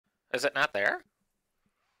Is it not there?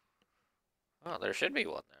 Oh, there should be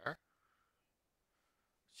one there.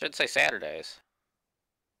 Should say Saturdays.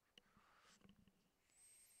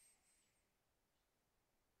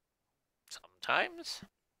 Sometimes.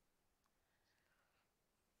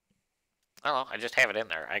 I don't know. I just have it in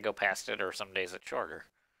there. I go past it, or some days it's shorter.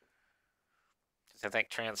 Because I think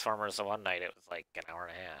Transformers the one night it was like an hour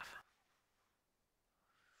and a half.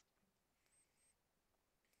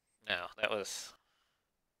 No, that was.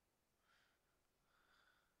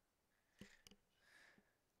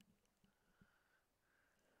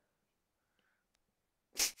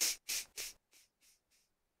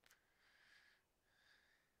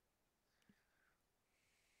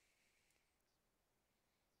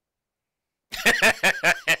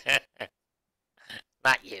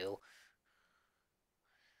 Not you.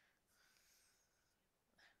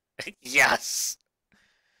 Yes.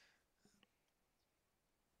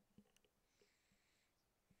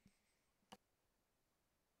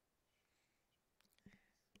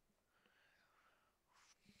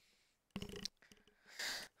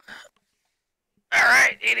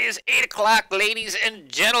 Alright, it is 8 o'clock, ladies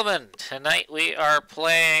and gentlemen. Tonight we are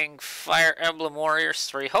playing Fire Emblem Warriors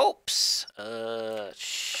 3 Hopes.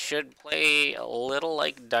 Should play a little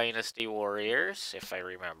like Dynasty Warriors, if I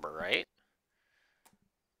remember right.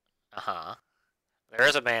 Uh-huh. There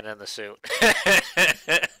is a man in the suit.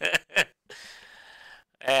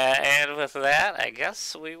 And with that, I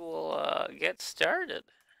guess we will get started.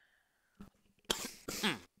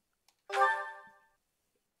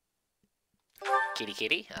 Kitty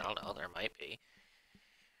kitty? I don't know, there might be.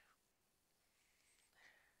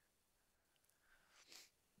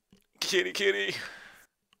 Kitty kitty.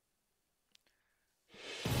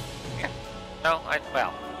 Yeah. No,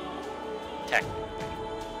 well, technically.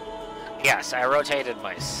 Yes, I rotated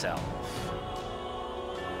myself.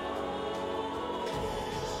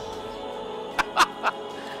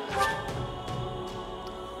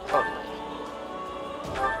 Totally.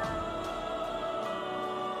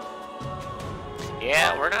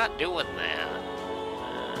 Yeah, we're not doing that.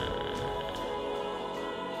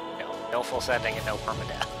 No full sending and no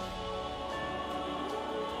permadeath.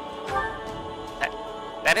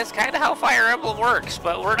 That is kind of how Fire Emblem works,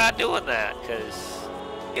 but we're not doing that, because,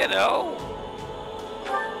 you know...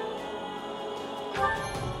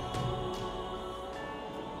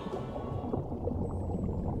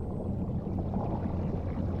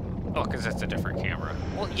 Oh, because it's a different camera.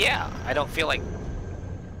 Well, yeah, I don't feel like...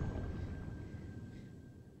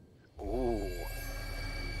 Ooh.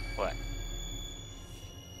 What?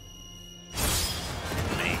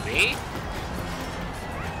 Maybe?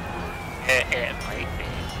 It might be.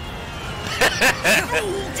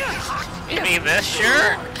 You mean this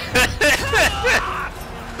shirt?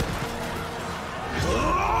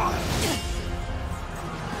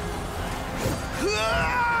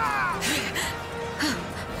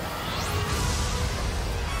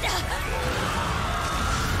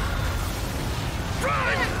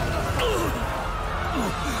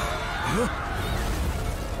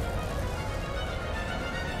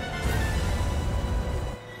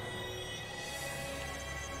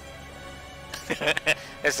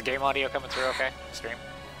 Is the game audio coming through okay? Stream?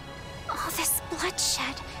 All this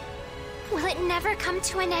bloodshed. Will it never come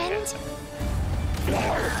to an end?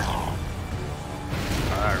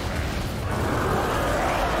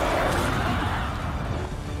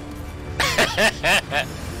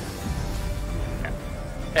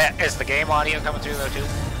 Is the game audio coming through though too? You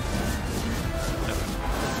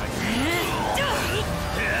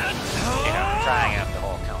know, trying out the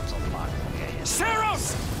whole console block. Okay, yes.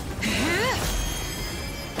 Saros!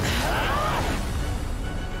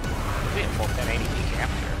 Be a full 1080p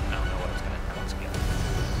capture. I don't know what it's gonna once again.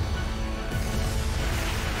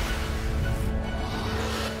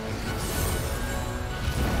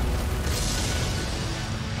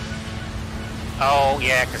 Oh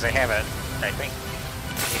yeah, because I have it. I think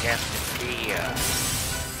you have to be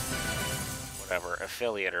whatever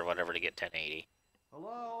affiliate or whatever to get 1080.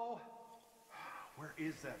 Hello? Where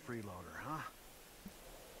is that freeloader, huh?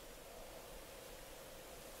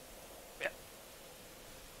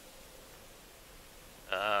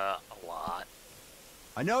 A lot.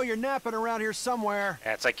 I know you're napping around here somewhere.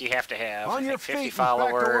 Yeah, it's like you have to have On I your think 50 feet and back to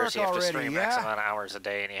followers, work you have to already, stream X yeah? amount of hours a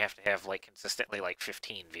day, and you have to have like consistently like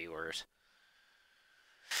 15 viewers.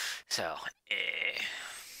 So,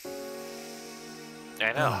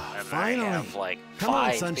 I know. And Finally. I have like Come on,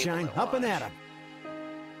 5 sunshine, people that up and watch. at 'em.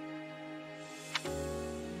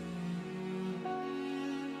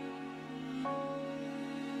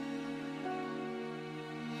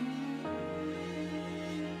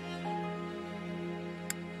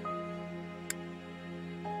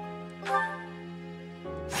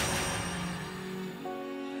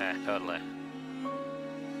 yeah, totally.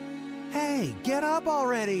 Hey, get up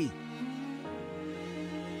already!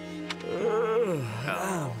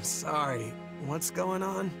 Oh, sorry. What's going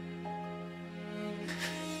on?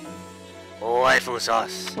 Waifu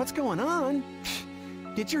sauce. What's going on?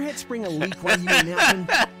 Did your head spring a leak while you were napping?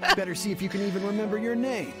 Better see if you can even remember your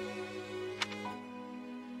name.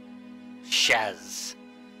 Shaz.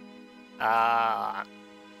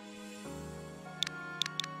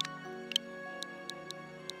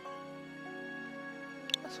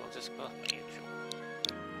 So we'll just go with my usual.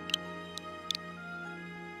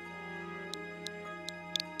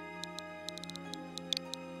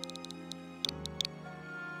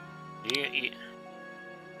 You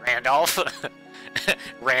Randolph?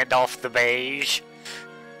 Randolph the Beige.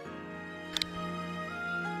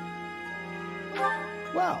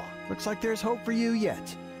 Well, looks like there's hope for you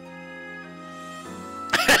yet.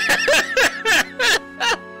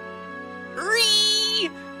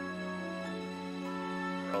 Ree!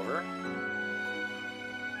 Over.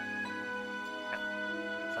 No,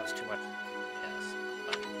 that's too much. Yes.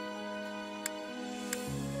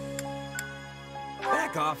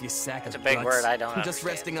 Back off, you sack It's of a big guts. word I don't I'm just understand.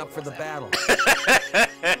 resting up for the battle.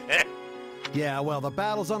 Yeah, well, the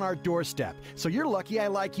battle's on our doorstep, so you're lucky I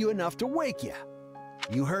like you enough to wake you.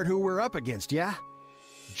 You heard who we're up against, yeah?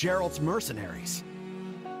 Gerald's mercenaries.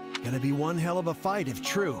 Gonna be one hell of a fight if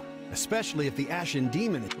true, especially if the Ashen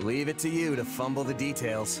Demon... Leave it to you to fumble the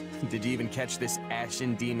details. Did you even catch this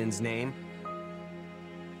Ashen Demon's name?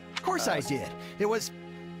 Of course I did. It was...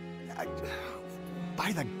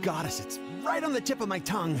 by the goddess, it's right on the tip of my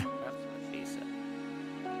tongue. That's what she said.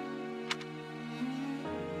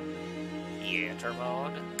 Enter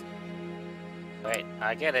mode. Wait,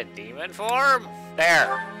 I get a demon form?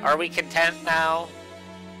 There. Are we content now?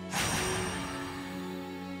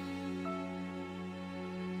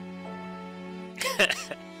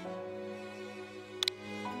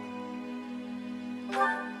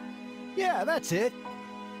 Yeah, that's it.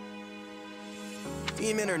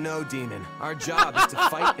 Demon or no demon, our job is to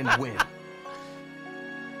fight and win.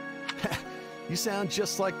 You sound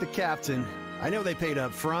just like the captain. I know they paid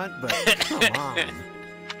up front, but come on.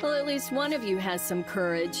 Well, at least one of you has some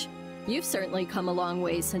courage. You've certainly come a long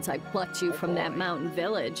way since I plucked you from that mountain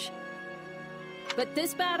village. But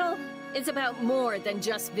this battle is about more than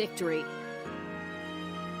just victory.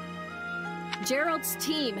 Gerald's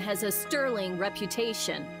team has a sterling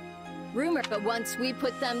reputation. Rumor, but once we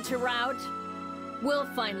put them to rout, we'll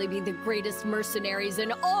finally be the greatest mercenaries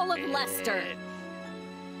in all of Leicester.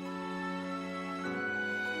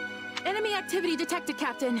 Enemy activity detected,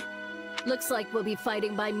 Captain. Looks like we'll be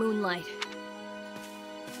fighting by moonlight.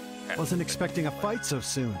 Wasn't expecting a fight so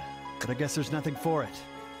soon, but I guess there's nothing for it.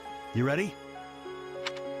 You ready?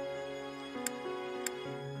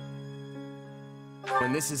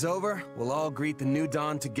 When this is over, we'll all greet the new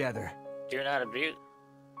dawn together. Do not abuse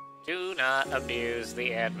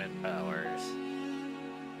the admin powers.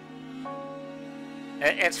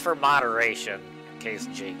 It's for moderation, in case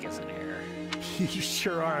Jake isn't here. You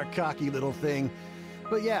sure are a cocky little thing.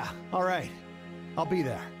 But yeah, all right. I'll be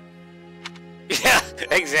there. Yeah,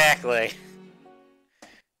 exactly.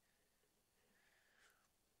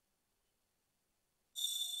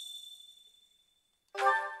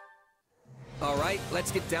 All right,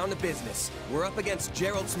 let's get down to business. We're up against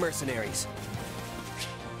Gerald's mercenaries.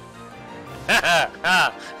 You're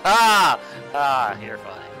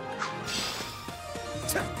funny.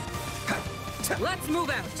 Let's move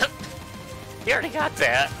out. You already got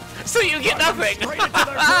that, so you get nothing. Straight into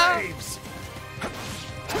their graves!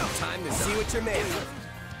 Time to see what you're made of.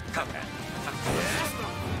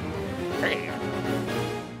 Hey.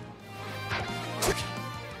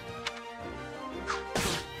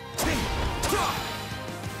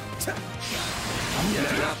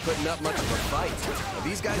 They're not putting up much of a fight. Are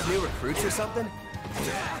these guys new recruits or something?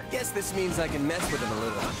 Guess this means I can mess with them a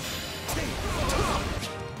little.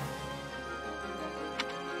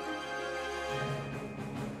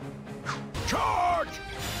 Charge!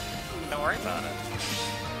 Don't worry about it.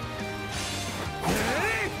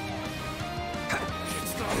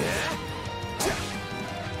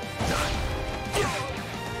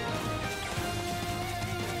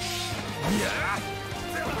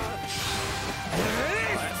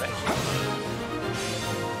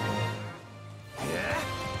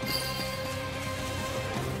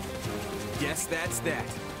 Guess that's that.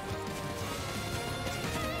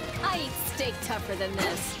 I eat steak tougher than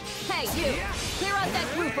this. Hey, you! Clear out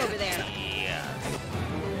that group over there! Yeah.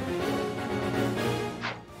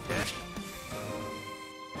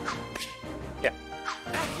 Yeah.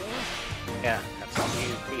 Yeah, that's how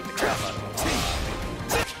you beat the crap out of them.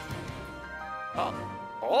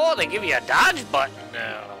 Oh. Oh, they give you a dodge button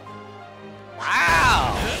now.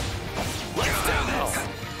 Wow. Let's do this.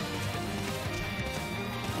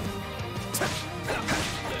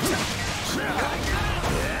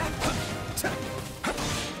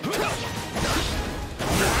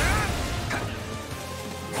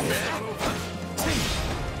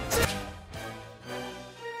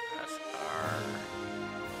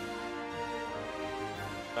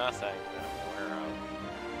 Nothing that I'm aware of.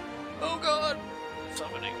 Oh god!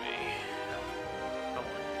 Summoning me.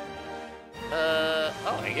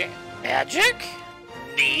 Oh, I get magic?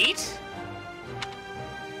 Neat!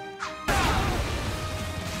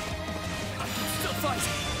 Still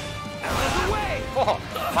fighting. Out of the way. Oh,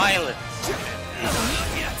 violence!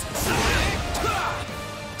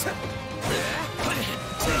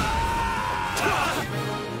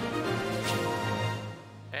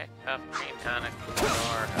 Pick up green tonic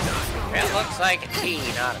or it looks like a tea,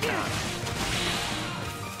 not a tonic.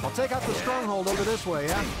 I'll take out the stronghold over this way,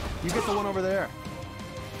 yeah? You get the one over there.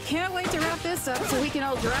 Can't wait to wrap this up so we can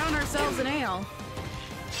all drown ourselves in ale.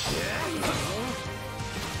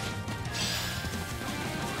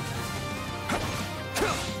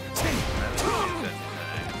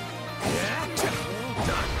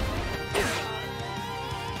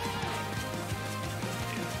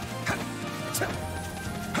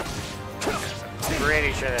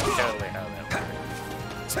 Pretty sure that's totally how that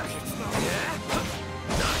works.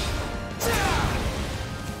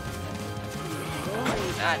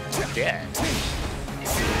 Not dead.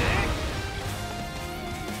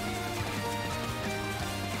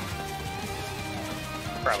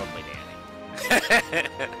 Probably Danny.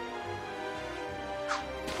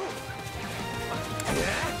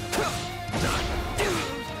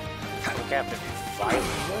 Captain Fire.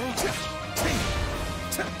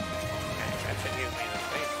 That should give me the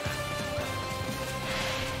space then.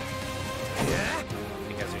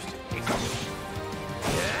 Because there's two pieces.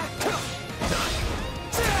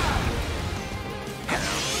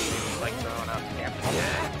 Like throwing out the captain.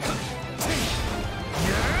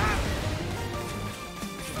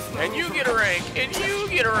 And you get a rank, and you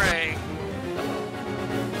get a rank.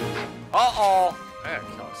 Uh-oh. I gotta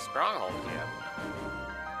kill a stronghold again.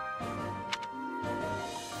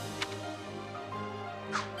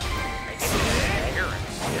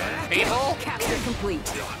 People? Capture complete.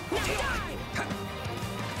 That would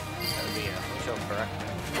be a show correct.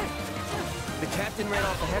 The captain ran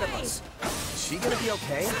off ahead of us. Is she gonna be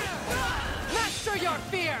okay? Master your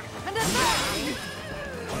fear and attack!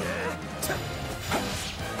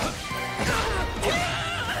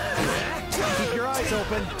 Keep your eyes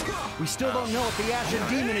open. We still don't know if the Ashen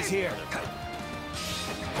Demon is here.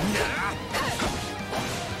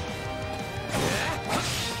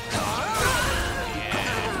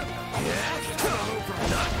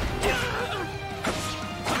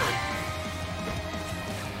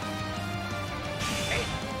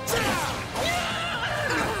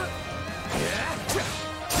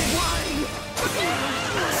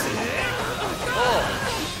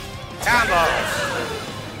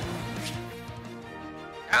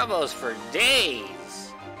 Combos for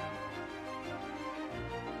days.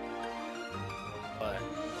 But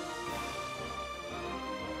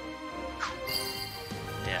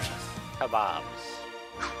yes, kebabs.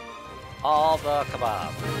 All the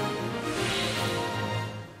kebabs.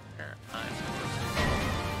 Here,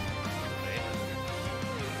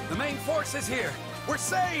 The main force is here. We're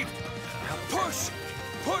saved. Now push!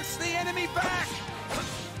 Push the enemy back!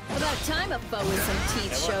 About time a foe with some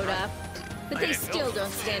teeth showed up. But they still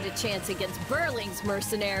don't stand a chance against Burling's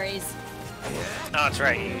mercenaries. Oh, that's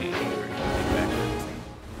right.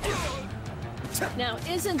 Now,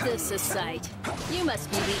 isn't this a sight? You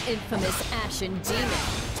must be the infamous Ashen Demon.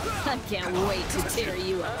 I can't wait to tear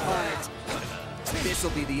you apart. This'll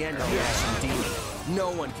be the end of the Ashen Demon.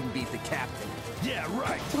 No one can beat the captain. Yeah,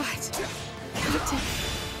 right. What? Captain?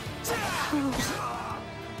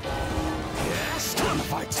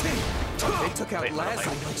 They took out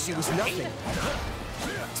Leslie like she was nothing.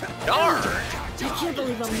 Darn! I can't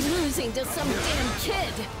believe I'm losing to some damn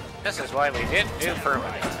kid. This is why we didn't do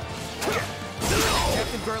permanent.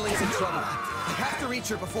 Captain Burling's in trouble. I have to reach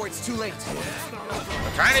her before it's too late.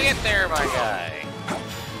 I'm trying to get there, my guy.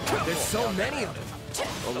 There's so many of them.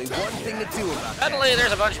 Only one thing to do about that. Suddenly,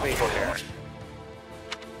 there's a bunch of people here.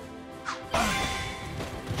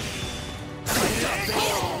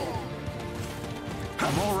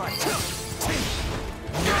 I'm all right.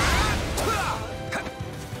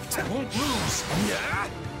 Won't lose.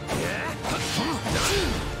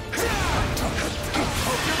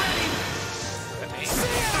 Hope you're ready.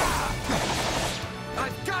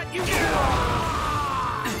 I've got you.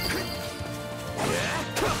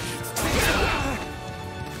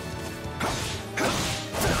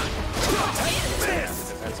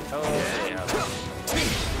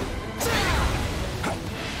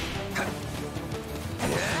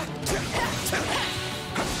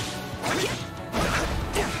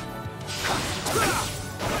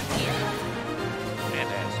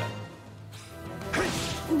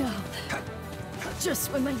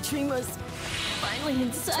 when my dream was finally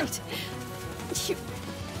in sight. You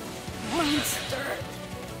monster.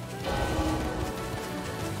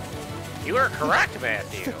 You are correct,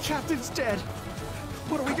 Matthew. The captain's dead.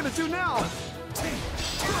 What are we gonna do now?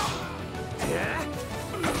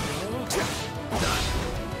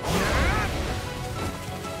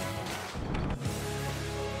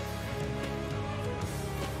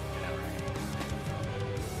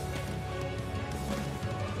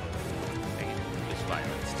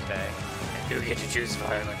 You get to choose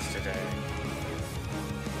violence today.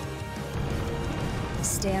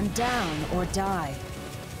 Stand down or die.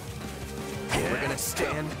 We're gonna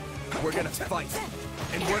stand, we're gonna fight,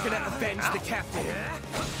 and we're gonna avenge the captain.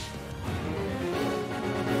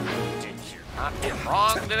 Did you not get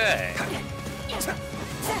wrong today?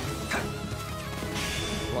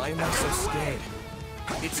 Why am I so scared?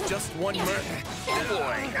 It's just one murder. Oh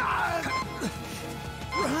boy.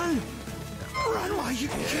 Run! Run while you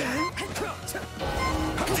can!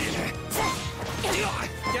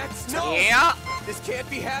 That's no! Yeah! This can't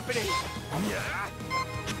be happening!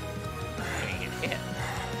 You can't.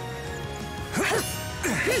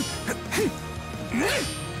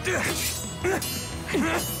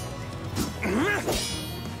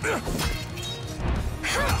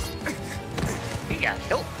 He got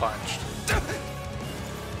hilt punched.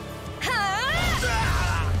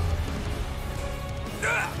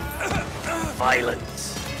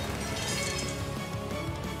 Violence.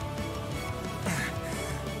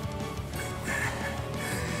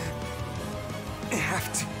 I have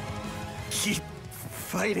to keep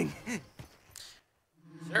fighting.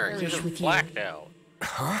 Sir, you just blacked out.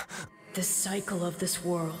 Huh? The cycle of this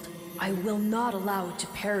world. I will not allow it to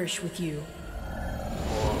perish with you.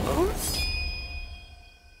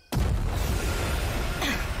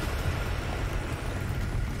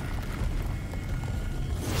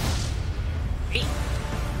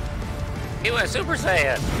 He went Super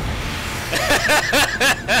Saiyan.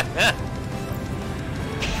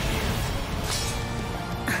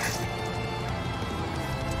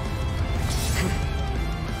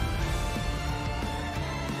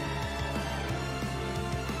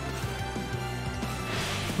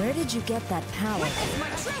 Where did you get that power?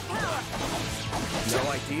 No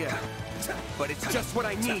idea. But it's just what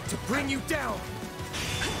I need to bring you down.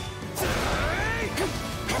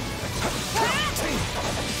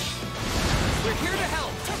 We're here to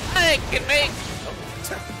help. I can make.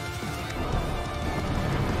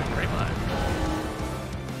 Very much.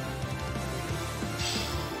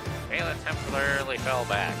 Valen temporarily fell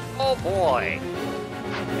back. Oh boy.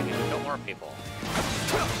 I need to kill more people.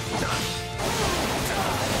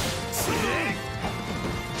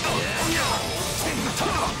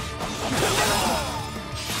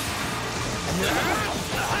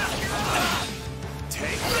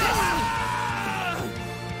 Take this!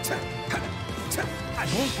 I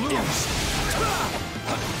won't lose!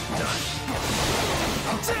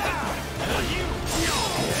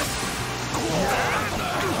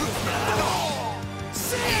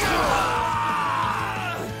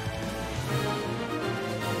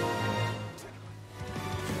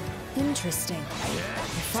 Interesting. You're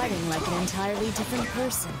fighting like an entirely different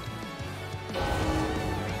person.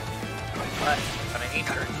 But on an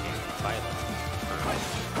Eastern, she's violent.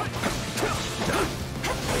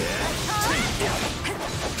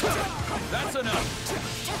 That's enough.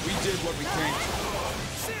 We did what we came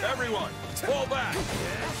to. Everyone, fall back.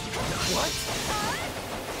 What?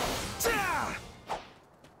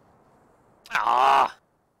 Ah!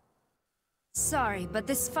 Sorry, but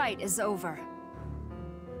this fight is over.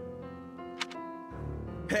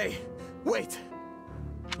 Hey, wait.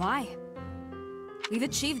 Why? We've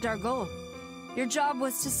achieved our goal. Your job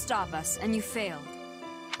was to stop us, and you failed.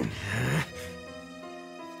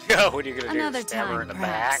 Yo, what are you gonna Another do? Stab her time, in the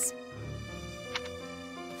perhaps. back?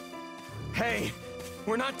 Hey,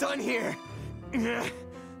 we're not done here.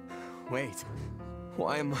 Wait,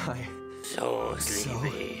 why am I So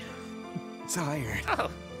sleepy. tired? Oh,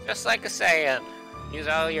 just like a Saiyan. Use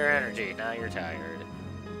all your energy, now you're tired.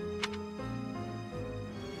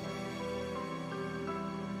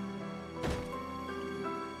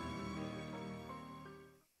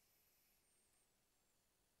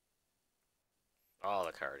 All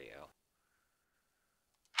the cardio.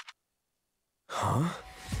 Huh?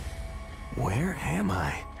 Where am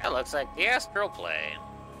I? That looks like the astral plane.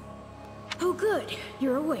 Oh good,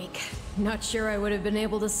 you're awake. Not sure I would have been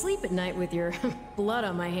able to sleep at night with your blood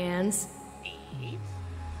on my hands. Eve?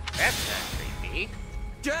 That's not creepy.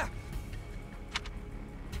 Yeah.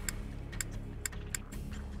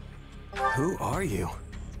 Who are you?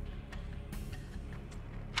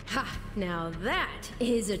 Ha! Now that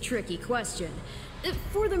is a tricky question.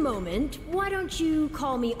 For the moment, why don't you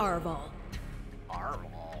call me Arval?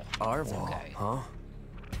 Arval? Arval, Okay. huh?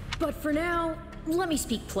 But for now, let me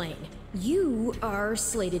speak plain. You are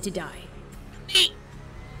slated to die.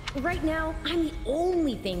 Right now, I'm the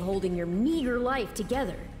only thing holding your meager life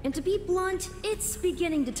together. And to be blunt, it's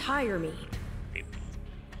beginning to tire me.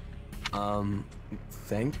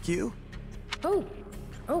 Thank you? Oh,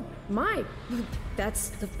 my. That's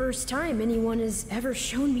the first time anyone has ever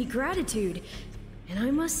shown me gratitude. And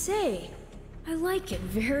I must say, I like it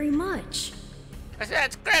very much.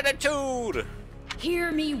 That's gratitude!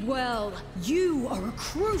 Hear me well. You are a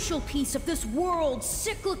crucial piece of this world's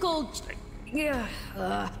cyclical...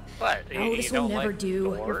 What? No, this will never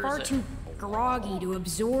do. You're far doors? too groggy to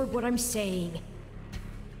absorb what I'm saying.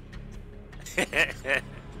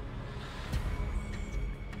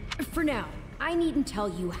 For now, I needn't tell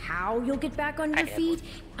you how you'll get back on your feet.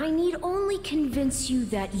 I need only convince you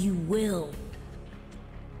that you will.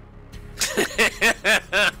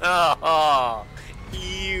 Oh,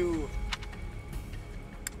 you.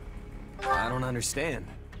 I don't understand.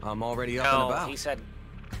 I'm already up and No, about. he said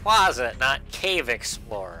closet, not cave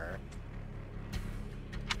explorer.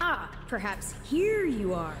 Ah, perhaps here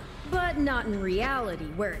you are, but not in reality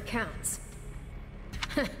where it counts.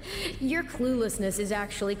 Your cluelessness is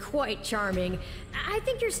actually quite charming. I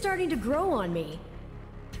think you're starting to grow on me.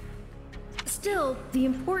 Still, the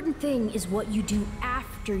important thing is what you do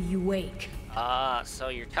after you wake. So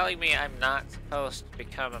you're telling me I'm not supposed to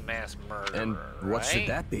become a mass murderer, And what right? should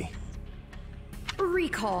that be?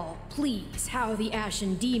 Recall, please, how the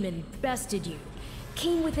Ashen Demon bested you.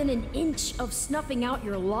 Came within an inch of snuffing out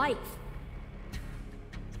your life.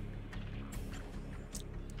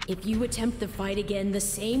 If you attempt the fight again the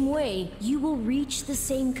same way, you will reach the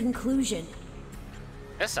same conclusion.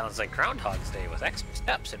 This sounds like Groundhog's Day with extra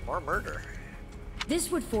steps and more murder.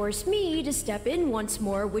 This would force me to step in once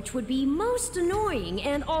more, which would be most annoying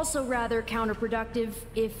and also rather counterproductive,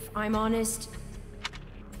 if I'm honest.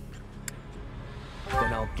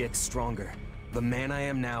 Then I'll get stronger. The man I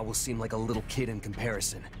am now will seem like a little kid in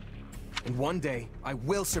comparison. And one day, I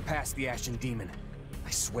will surpass the Ashen Demon.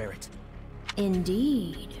 I swear it.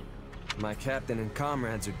 Indeed. My captain and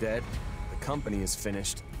comrades are dead. The company is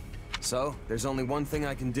finished. So, there's only one thing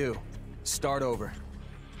I can do. Start over.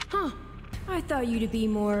 Huh. I thought you to be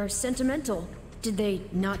more sentimental. Did they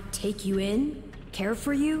not take you in? Care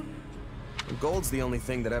for you? Gold's the only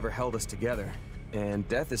thing that ever held us together. And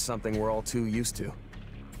death is something we're all too used to.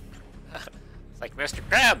 It's like Mr.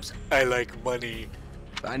 Krabs. I like money.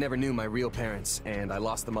 I never knew my real parents, and I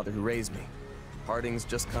lost the mother who raised me. Partings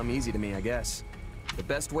just come easy to me, I guess. The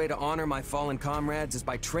best way to honor my fallen comrades is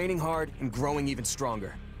by training hard and growing even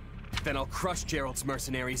stronger. Then I'll crush Geralt's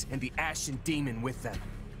mercenaries and the Ashen Demon with them.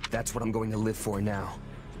 That's what I'm going to live for now.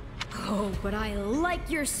 Oh, but I like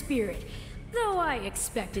your spirit. Though I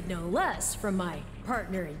expected no less from my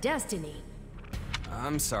partner in destiny.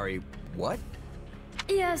 I'm sorry, what?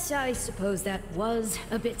 Yes, I suppose that was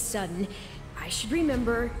a bit sudden. I should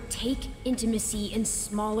remember, take intimacy in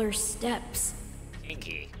smaller steps.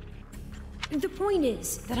 Kinky. The point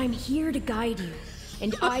is that I'm here to guide you,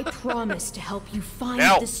 and I promise to help you find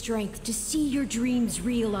No. the strength to see your dreams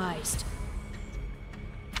realized.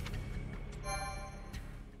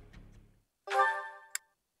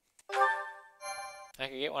 I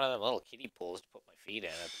could get one of them little kiddie pools to put my feet in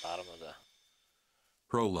at the bottom of the...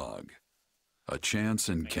 Prologue. A chance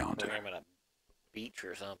encounter. Maybe I'm in a beach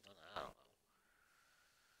or something. I don't know.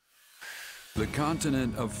 The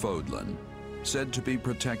continent of Fodlan, said to be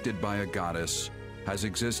protected by a goddess, has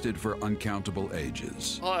existed for uncountable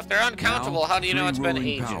ages. Well, if they're uncountable, Now, how do you know it's been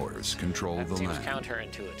three ruling ages? powers control That the seems land.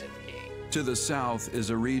 counterintuitive, game. To the south is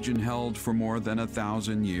a region held for more than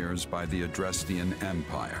 1,000 years by the Adrestian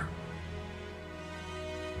Empire.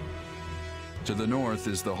 To the north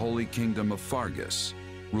is the Holy Kingdom of Fargus,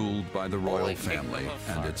 ruled by the royal Holy Kingdom family of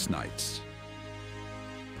and Fargus. its knights.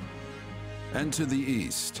 And to the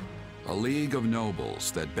east, a league of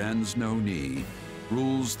nobles that bends no knee,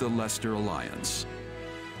 rules the Leicester Alliance.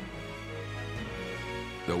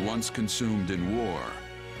 Though once consumed in war,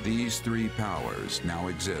 these three powers now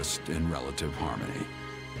exist in relative harmony.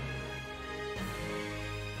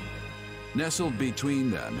 Nestled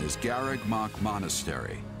between them is Garreg Mach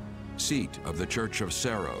Monastery, seat of the Church of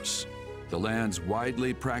Seros, the land's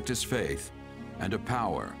widely practiced faith, and a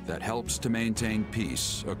power that helps to maintain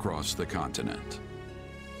peace across the continent.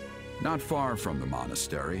 Not far from the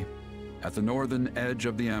monastery, at the northern edge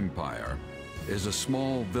of the empire, is a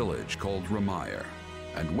small village called Ramire,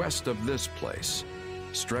 and west of this place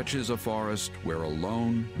stretches a forest where a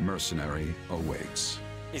lone mercenary awaits.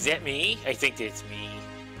 Is that me? I think that's me.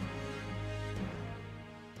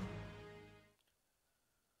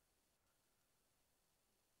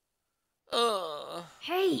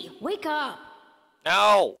 Hey, wake up!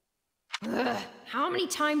 No! Ugh, how many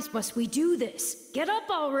times must we do this? Get up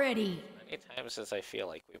already! How many times does I feel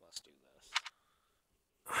like we must do this?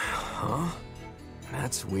 Huh?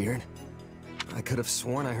 That's weird. I could have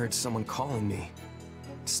sworn I heard someone calling me.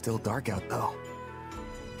 It's still dark out, though.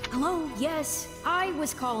 Hello? Yes, I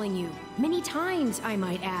was calling you. Many times, I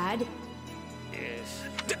might add. Yes.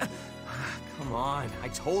 Come on, I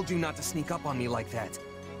told you not to sneak up on me like that.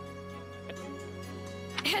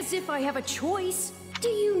 As if I have a choice. Do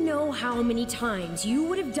you know how many times you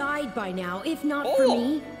would have died by now if not for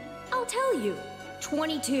me? I'll tell you.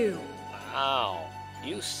 22. Wow.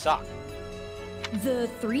 You suck. The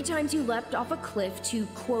 3 times you leapt off a cliff to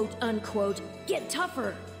quote-unquote get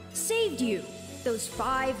tougher saved you. Those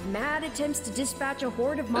 5 mad attempts to dispatch a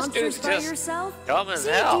horde of monsters by yourself dumb as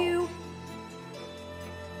saved hell. you.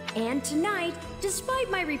 And tonight,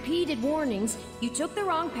 despite my repeated warnings, you took the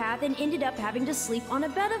wrong path and ended up having to sleep on a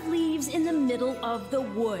bed of leaves in the middle of the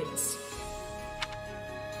woods.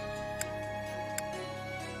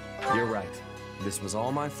 You're right. This was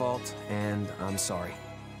all my fault, and I'm sorry.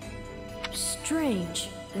 Strange.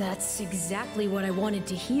 That's exactly what I wanted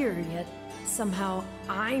to hear, yet somehow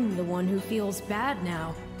I'm the one who feels bad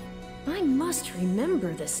now. I must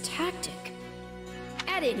remember this tactic.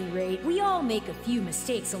 At any rate, we all make a few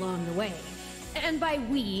mistakes along the way. And by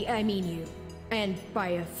we, I mean you. And by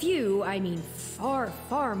a few, I mean far,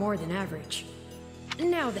 far more than average.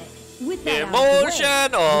 Now then, with that emotional out of the way, would you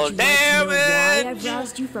like to know why damage! I've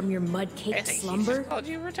roused you from your mud-caked slumber? He just called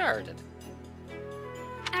you retarded.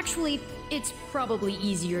 Actually, it's probably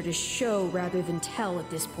easier to show rather than tell at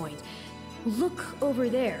this point. Look over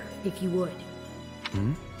there, if you would.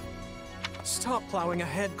 Hmm? Stop plowing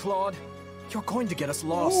ahead, Claude. You're going to get us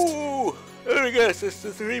lost. Ooh, I guess it's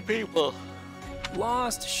the 3 people.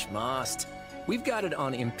 Lost schmost. We've got it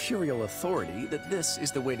on Imperial authority that this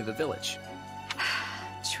is the way to the village.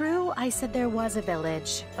 True, I said there was a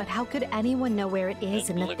village, but how could anyone know where it is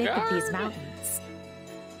in the thick of these mountains?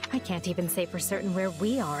 I can't even say for certain where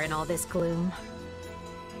we are in all this gloom.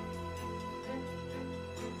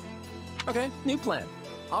 Okay, new plan.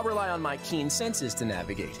 I'll rely on my keen senses to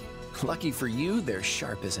navigate. Lucky for you, they're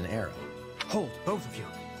sharp as an arrow. Hold, both of you.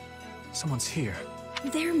 Someone's here.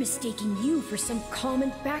 They're mistaking you for some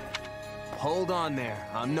common back... Hold on there.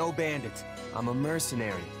 I'm no bandit. I'm a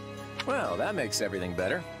mercenary. Well, that makes everything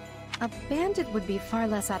better. A bandit would be far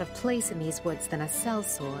less out of place in these woods than a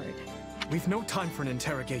sellsword. We've no time for an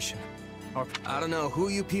interrogation. I don't know who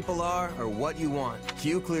you people are or what you want.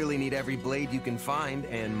 You clearly need every blade you can find,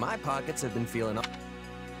 and my pockets have been feeling up.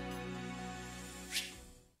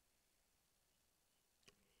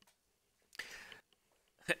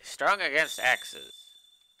 Strong against axes.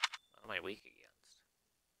 What am I weak against?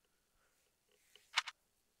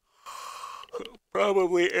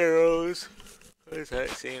 Probably arrows. Because that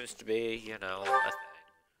seems to be, you know, a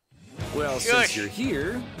thing. Well, Shush. since you're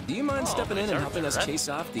here, do you mind stepping in and helping us red. chase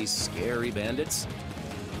off these scary bandits?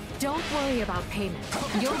 Don't worry about payment.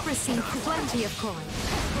 You'll receive plenty of coin.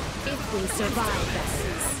 If we survive, that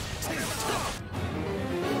is.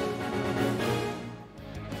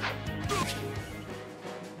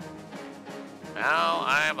 Now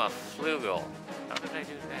I'm a flugel. How did I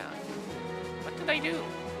do that? What did I do?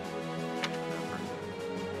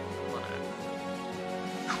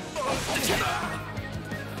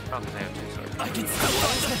 How can I have 2 swords? I can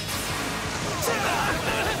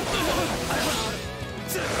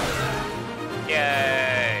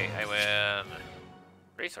Yay! I win.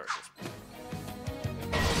 Resources.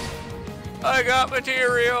 I got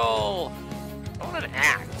material! I want an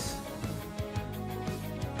axe.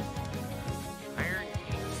 Iron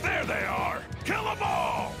King. There they are! Kill them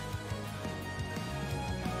all!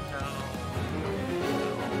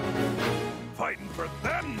 Fighting for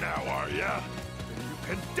them now, are ya?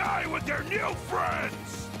 You can die with your new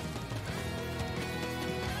friends!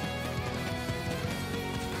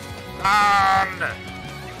 On!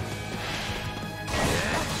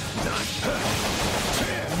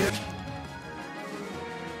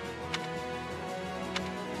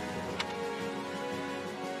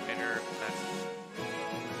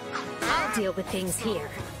 I'll deal with things here.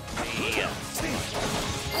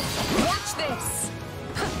 Watch this!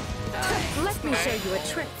 Let me show you a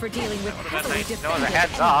trick for dealing with heavily defended No, the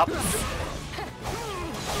heads up.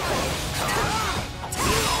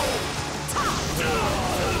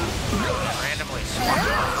 Randomly swung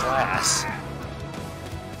glass.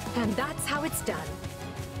 And that's how it's done.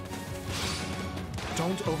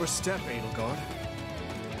 Don't overstep, Edelgard.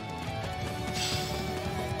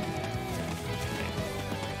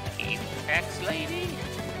 Apex lady.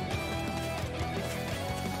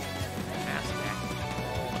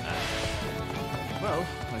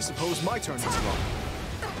 suppose my turn is wrong.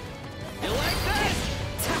 You like that?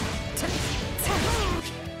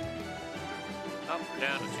 Up or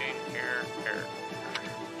down to change character.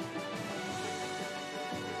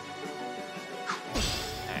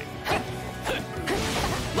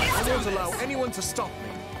 I won't allow anyone to stop me.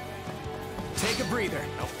 Take a breather.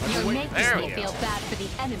 You're making There me we feel go. bad for the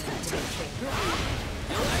enemy, Dimitri.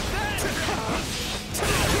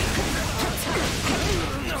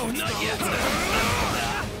 No, not yet.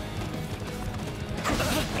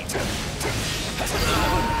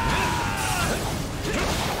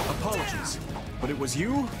 Apologies, but it was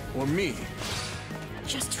you or me.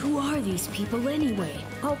 Just who are these people anyway?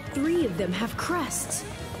 All three of them have crests.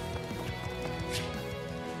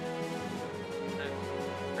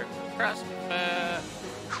 Crust.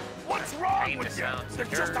 What's wrong with you? They're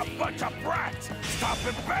just a bunch of brats! Stop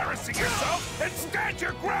embarrassing yourself and stand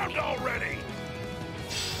your ground already!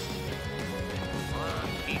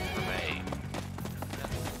 Eat for me.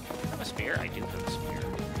 Have a spear? I do have a spear.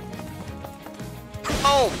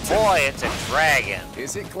 Oh boy, it's a dragon.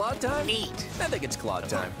 Is it Claude time? Neat. I think it's Claude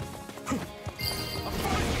time.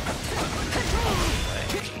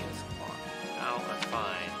 No, that's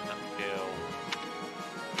fine. Nothing to do.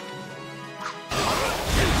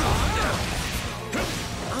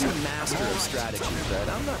 I'm a master of strategy, but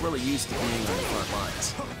I'm not really used to being on the front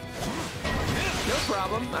lines. No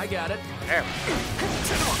problem, I got it. There.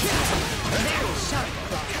 Very sharp,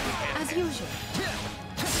 Claude. As usual.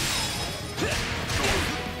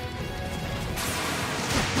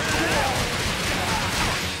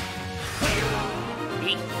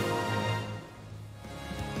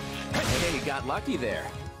 Hey, you got lucky there.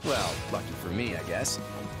 Well, lucky for me, I guess.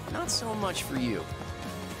 Not so much for you.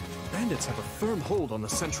 Bandits have a firm hold on the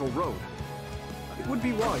central road. It would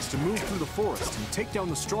be wise to move through the forest and take down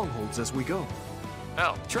the strongholds as we go.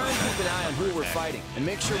 Oh. Try and keep an eye on who we're fighting, and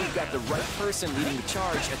make sure we've got the right person leading the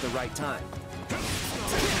charge at the right time.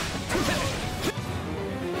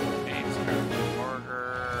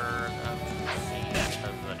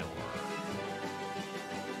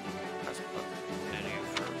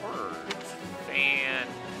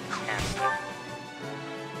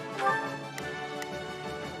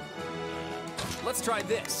 Let's try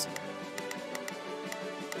this.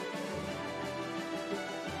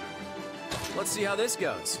 Let's see how this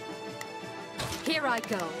goes. Here I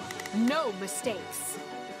go. No mistakes.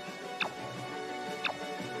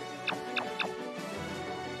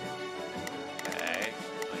 Okay,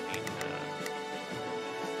 I need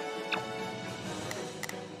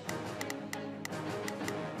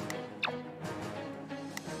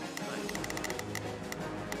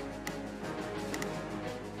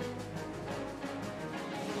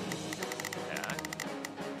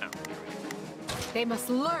They must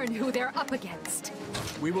learn who they're up against.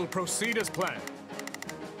 We will proceed as planned.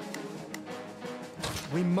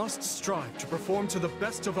 We must strive to perform to the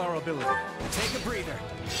best of our ability. Take a breather.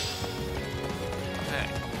 Okay.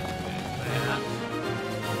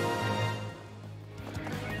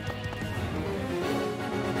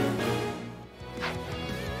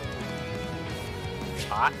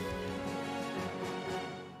 Hot.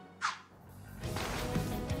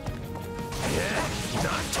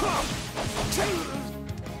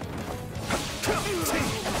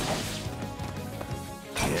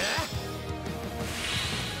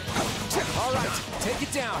 All right, take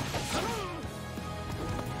it down.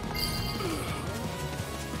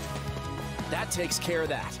 That takes care of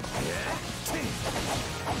that.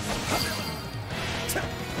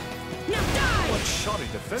 Now die! What shoddy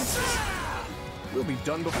defenses! We'll be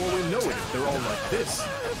done before we know it if they're all like this.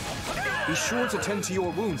 Be sure to tend to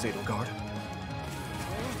your wounds, Edelgard.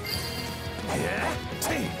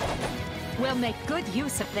 We'll make good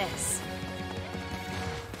use of this.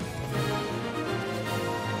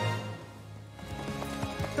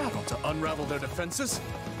 That ought to unravel their defenses.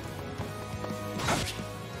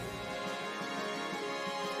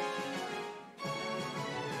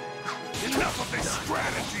 Enough of this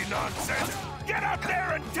strategy nonsense! Get out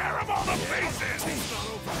there and tear them all to pieces!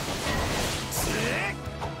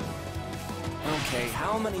 Okay,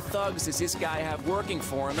 how many thugs does this guy have working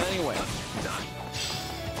for him anyway?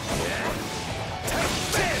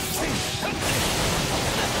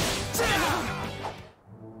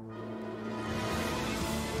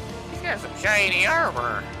 He's got some shiny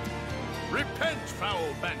armor. Repent,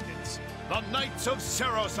 foul bandits! The Knights of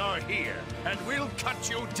Seros are here, and we'll cut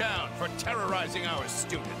you down for terrorizing our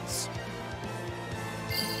students.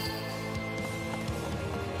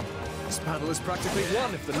 This battle is practically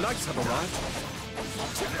won if the knights have arrived.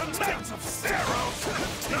 The Knights of Seros!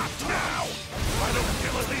 Not now! If I don't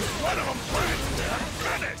kill at least one of them, friends, I'm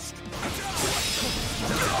finished!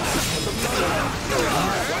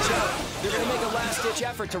 Watch out! They're gonna make a last-ditch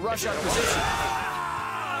effort to rush our position.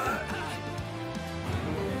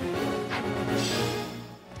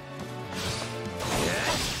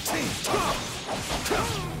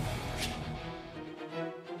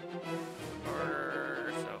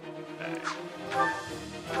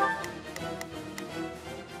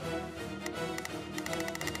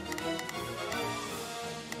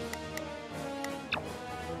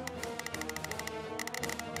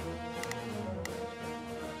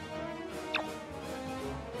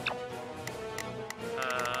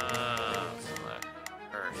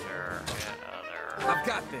 I've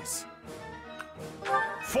got this.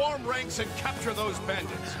 Form ranks and capture those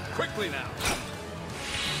bandits. Quickly now.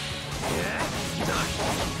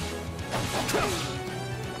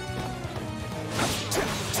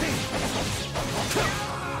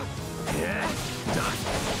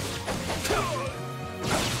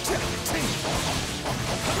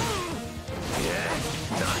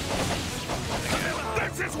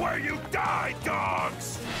 This is where you die,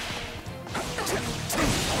 dogs!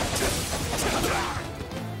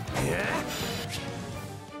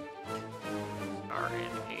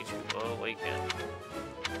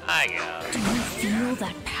 I got it. Do you feel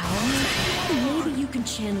that power? Maybe you can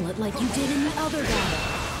channel it like you did in the other battle.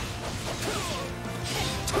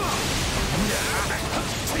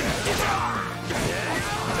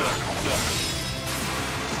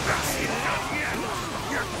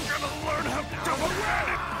 You're gonna learn how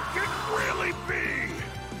dramatic it can really be!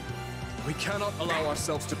 We cannot allow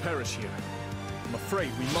ourselves to perish here. I'm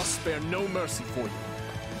afraid we must spare no mercy for you.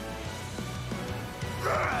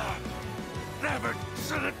 Never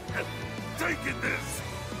should have taken this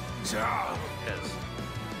job.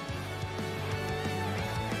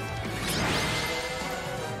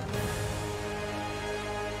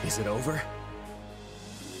 Is it over?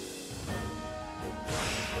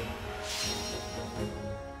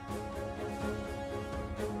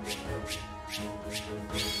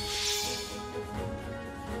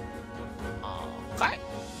 Okay.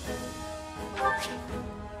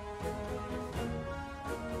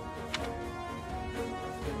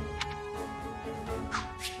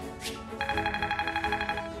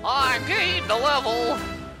 I gained a level.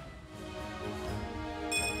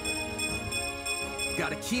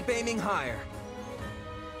 Gotta keep aiming higher.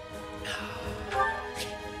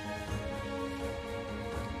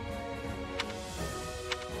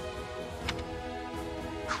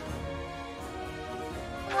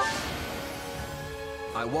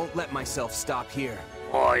 I won't let myself stop here.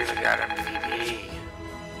 Oh, you got MVP.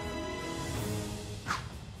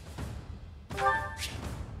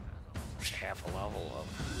 Half a level of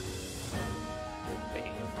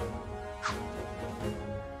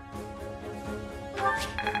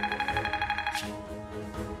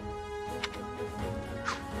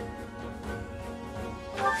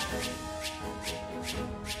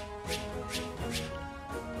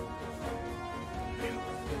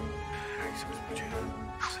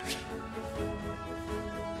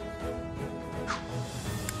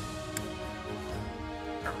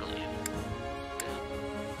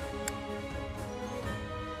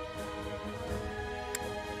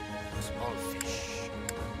small fish.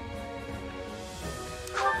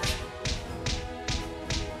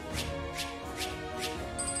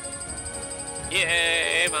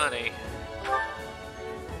 Yay, money.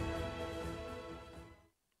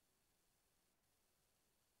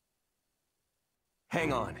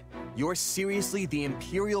 Hang on. You're seriously the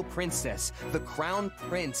Imperial Princess, the Crown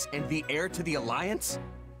Prince, and the heir to the Alliance?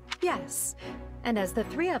 Yes. And as the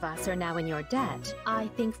three of us are now in your debt, I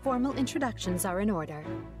think formal introductions are in order.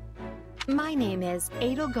 My name is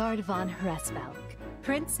Edelgard von Hresvelg,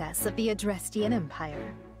 Princess of the Adrestian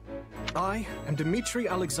Empire. I am Dimitri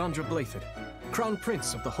Alexandra Blathed, Crown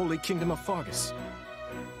Prince of the Holy Kingdom of Fargus.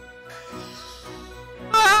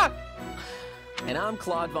 And I'm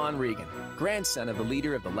Claude von Regan, grandson of the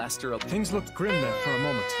leader of the Leicester... Things looked grim there for a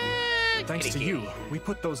moment. Thanks to you, we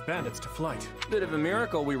put those bandits to flight. Bit of a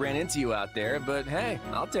miracle we ran into you out there, but hey,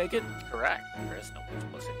 I'll take it. Correct. There is no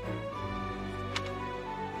publicity.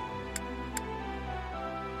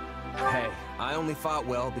 Hey, I only fought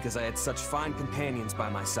well because I had such fine companions by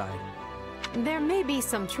my side. There may be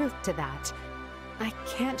some truth to that. I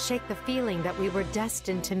can't shake the feeling that we were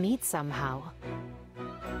destined to meet somehow.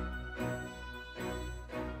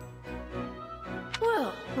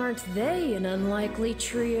 Well, aren't they an unlikely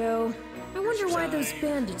trio? I wonder why those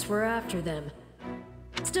bandits were after them.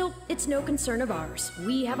 Still, it's no concern of ours.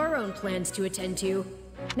 We have our own plans to attend to.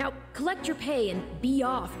 Now, collect your pay and be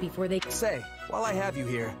off before they... Say, while I have you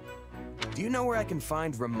here, do you know where I can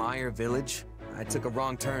find Ramire Village? I took a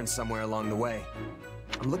wrong turn somewhere along the way.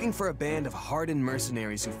 I'm looking for a band of hardened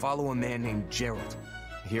mercenaries who follow a man named Gerald.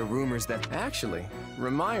 I hear rumors that... Actually,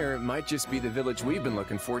 Remire might just be the village we've been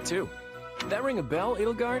looking for, too. That ring a bell,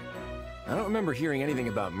 Edelgard? I don't remember hearing anything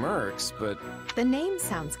about mercs, but... The name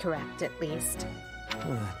sounds correct, at least.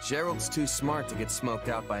 Gerald's too smart to get smoked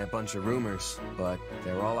out by a bunch of rumors, but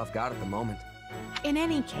they're all I've got at the moment. In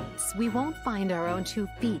any case, we won't find our own 2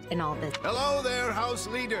 feet in all this. Hello there, house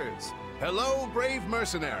leaders. Hello, brave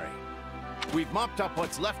mercenary. We've mopped up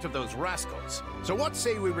what's left of those rascals, so what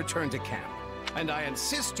say we return to camp? And I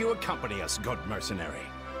insist you accompany us, good mercenary.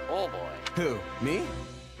 Oh boy. Who, me?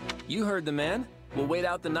 You heard the man. We'll wait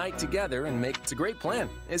out the night together and make... It's a great plan,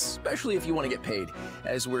 especially if you want to get paid,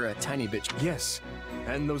 as we're a tiny bit... Yes.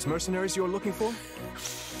 And those mercenaries you're looking for?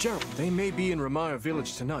 Gerald, they may be in Remire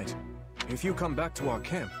village tonight. If you come back to our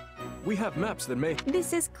camp, we have maps that may...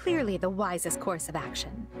 This is clearly the wisest course of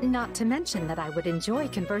action. Not to mention that I would enjoy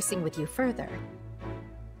conversing with you further.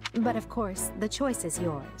 But of course, the choice is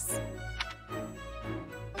yours.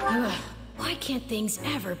 Ugh, why can't things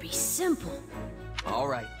ever be simple? All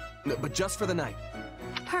right, but just for the night.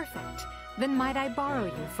 Perfect. Then might I borrow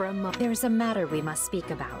you for a moment? There's a matter we must speak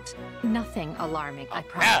about. Nothing alarming, I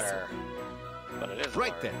promise. Matter. But it is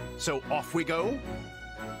Right then, so off we go?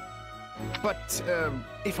 But,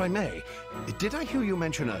 if I may, did I hear you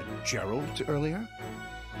mention a Gerald earlier?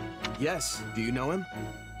 Yes, do you know him?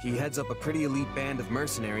 He heads up a pretty elite band of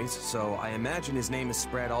mercenaries, so I imagine his name is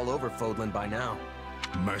spread all over Fodlan by now.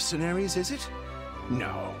 Mercenaries, is it?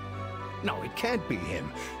 No. No, it can't be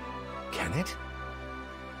him. Can it?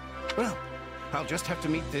 Well, I'll just have to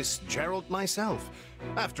meet this Gerald myself.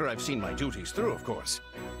 After I've seen my duties through, of course.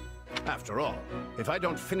 After all, if I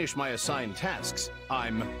don't finish my assigned tasks,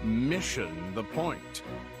 I'm mission the point.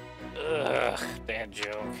 Ugh, bad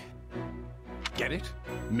joke. Get it?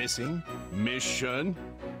 Missing? Mission?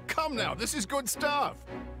 Come now, this is good stuff!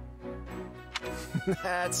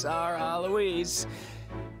 That's our Aloise.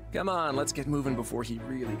 Come on, let's get moving before he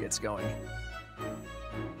really gets going.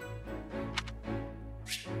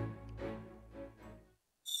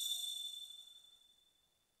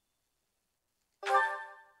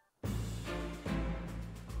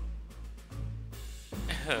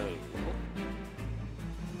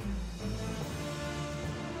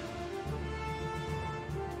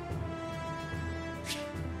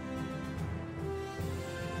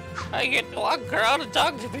 I get to walk around and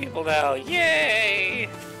talk to people now. Yay!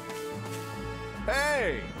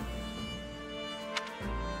 Hey!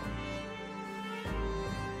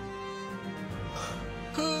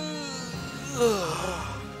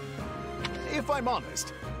 If I'm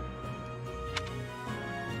honest,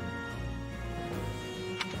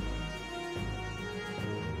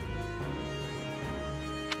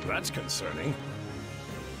 that's concerning.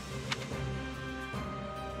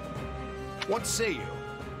 What say you?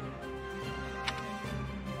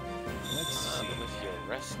 Let's see. With your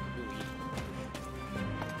rescue.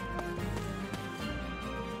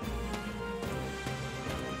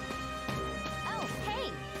 Oh,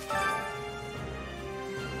 hey!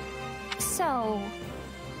 So...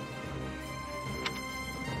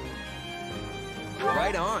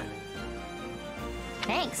 Right on.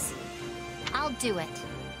 Thanks. I'll do it.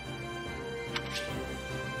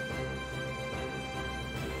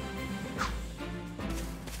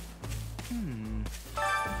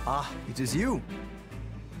 Ah, it is you.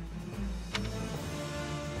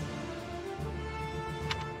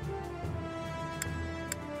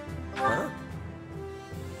 Huh?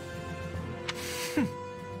 Can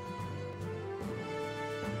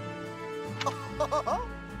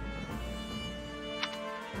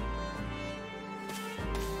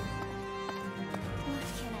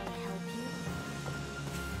I help you?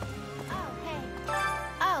 Oh, hey.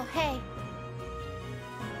 Oh, hey.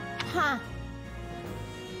 Huh.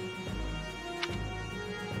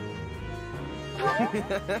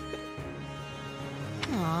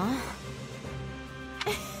 Aww.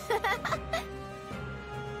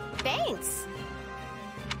 Thanks.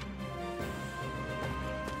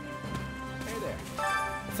 Hey there.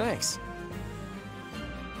 Thanks.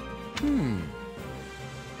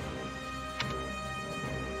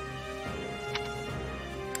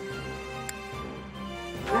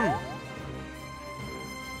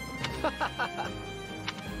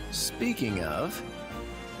 Speaking of,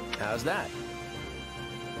 how's that?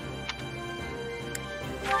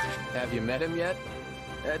 Have you met him yet?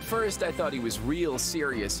 At first, I thought he was real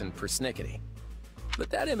serious and persnickety. But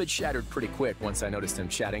that image shattered pretty quick once I noticed him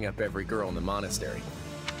chatting up every girl in the monastery.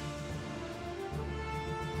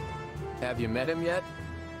 Have you met him yet?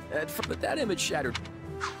 But that image shattered.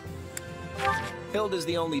 Hilda's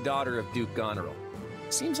the only daughter of Duke Goneril.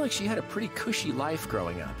 Seems like she had a pretty cushy life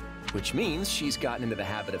growing up, which means she's gotten into the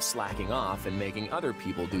habit of slacking off and making other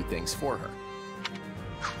people do things for her.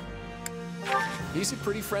 He's a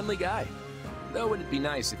pretty friendly guy, though it'd be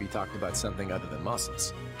nice if he talked about something other than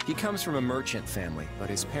muscles. He comes from a merchant family, but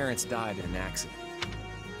his parents died in an accident.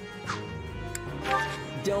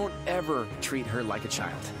 Don't ever treat her like a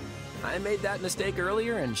child. I made that mistake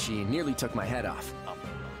earlier, and she nearly took my head off.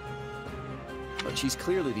 But she's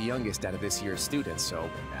clearly the youngest out of this year's students, so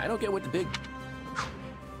I don't get what the big...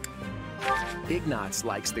 Ignatz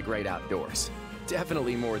likes the great outdoors.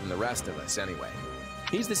 Definitely more than the rest of us, anyway.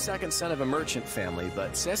 He's the second son of a merchant family,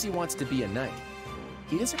 but says he wants to be a knight.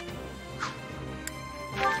 He doesn't...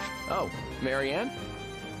 Oh, Marianne?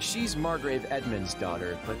 She's Margrave Edmund's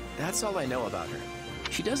daughter, but that's all I know about her.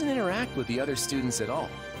 She doesn't interact with the other students at all.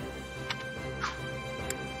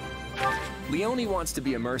 Leonie wants to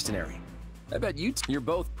be a mercenary. I bet you're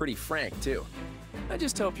both pretty frank, too. I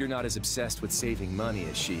just hope you're not as obsessed with saving money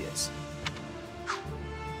as she is.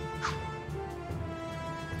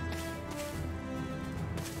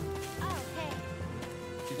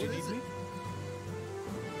 Did you need me?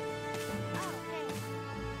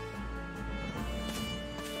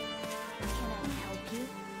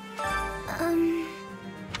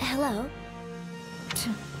 Hello?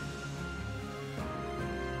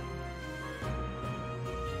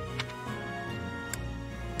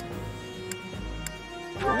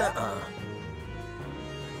 Nuh-uh.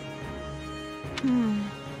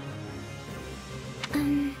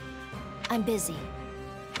 I'm busy.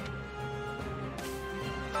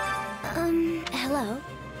 Hello?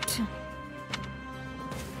 Did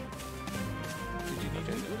you need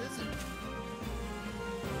it? What is it?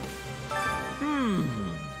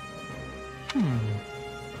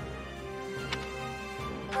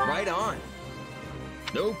 Right on.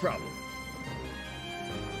 No problem.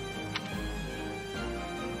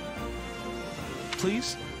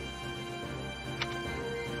 Please?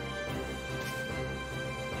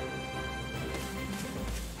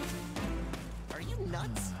 Are you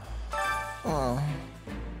nuts? Oh.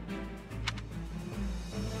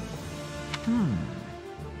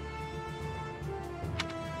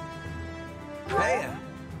 Hey.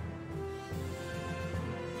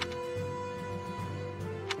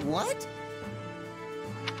 What?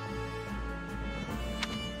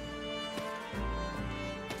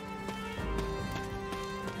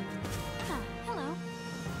 Hello.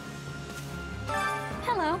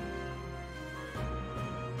 Hello.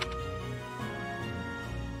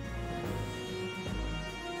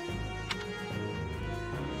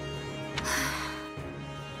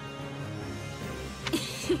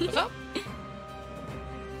 What's up?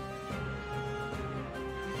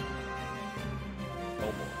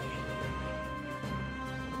 Oh boy.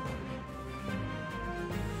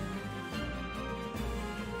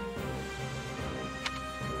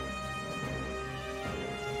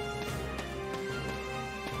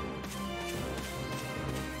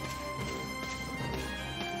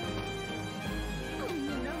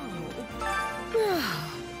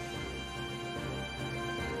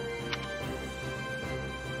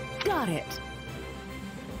 Got it.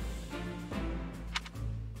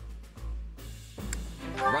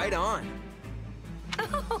 Right on.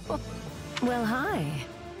 Well, hi.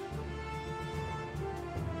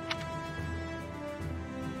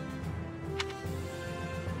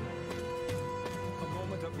 A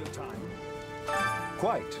moment of your time.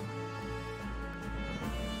 Quite.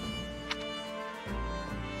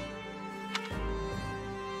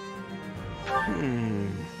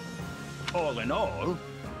 All in all,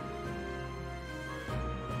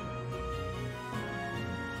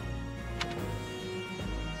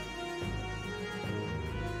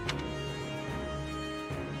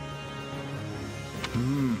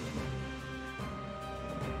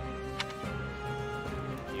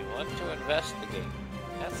 You want to investigate?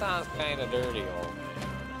 That sounds kind of dirty, old man.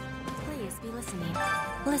 Please be listening.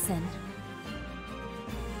 Listen.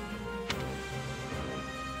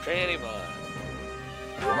 Pretty much.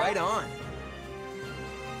 Right on.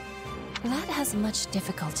 That has much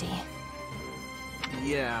difficulty.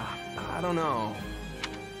 Yeah, I don't know.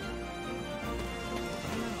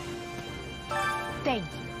 Thank you.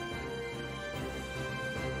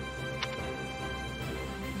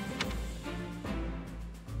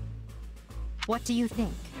 What do you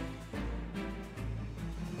think?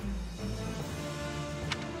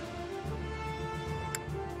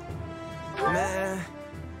 Meh.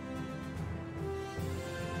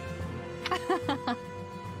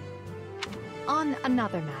 On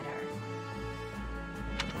another matter.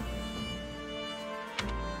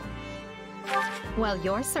 Well,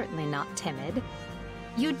 you're certainly not timid.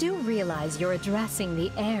 You do realize you're addressing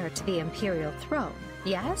the heir to the Imperial throne,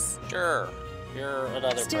 yes? Sure. You're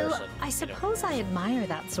another Still, person. I suppose I admire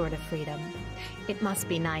that sort of freedom. It must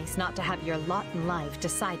be nice not to have your lot in life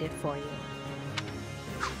decided for you.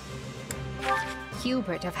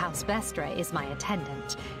 Hubert of House Vestra is my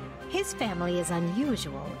attendant. His family is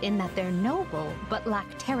unusual in that they're noble but lack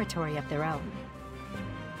territory of their own.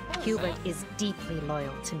 Hubert is deeply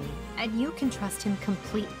loyal to me, and you can trust him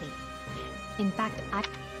completely. In fact,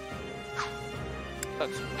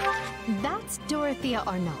 That's Dorothea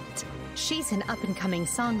Arnault. She's an up-and-coming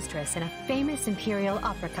songstress in a famous Imperial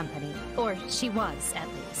opera company, or she was, at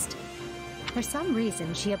least. For some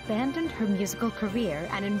reason, she abandoned her musical career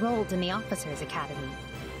and enrolled in the Officers' Academy.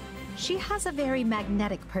 She has a very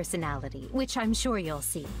magnetic personality, which I'm sure you'll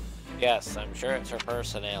see. Yes, I'm sure it's her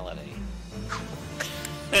personality.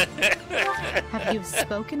 Have you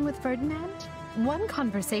spoken with Ferdinand? One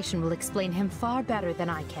conversation will explain him far better than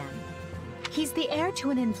I can. He's the heir to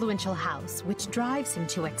an influential house, which drives him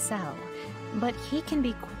to excel. But he can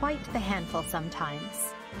be quite the handful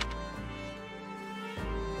sometimes.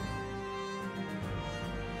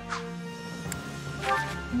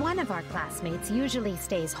 One of our classmates usually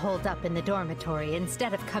stays holed up in the dormitory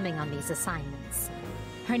instead of coming on these assignments.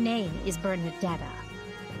 Her name is Bernadetta.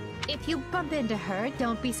 If you bump into her,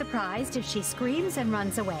 don't be surprised if she screams and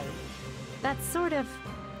runs away. That's sort of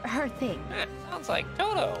her thing. Sounds like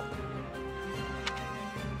Toto.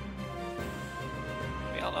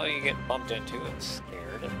 We all know you get bumped into and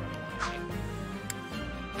scared and run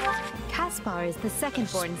away. Caspar is the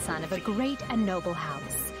second-born son of a great and noble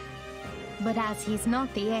house. But as he's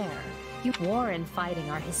not the heir, war and fighting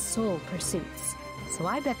are his sole pursuits. So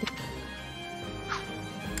I bet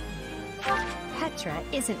Petra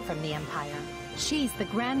isn't from the Empire. She's the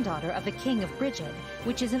granddaughter of the King of Brigid,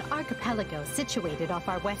 which is an archipelago situated off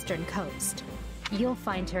our western coast. You'll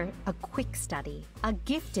find her a quick study, a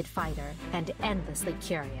gifted fighter, and endlessly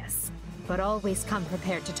curious. But always come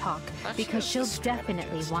prepared to talk, because she'll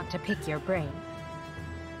definitely want to pick your brain.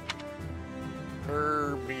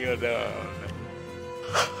 Hermione.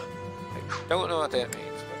 I don't know what that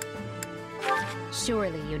means, but...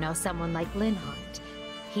 Surely you know someone like Linhardt.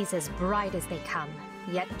 He's as bright as they come,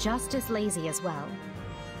 yet just as lazy as well.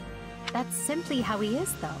 That's simply how he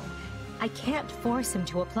is, though. I can't force him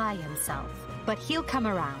to apply himself, but he'll come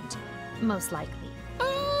around, most likely.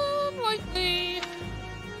 Unlikely.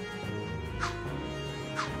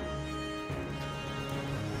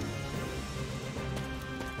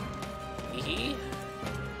 Hee hee.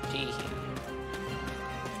 See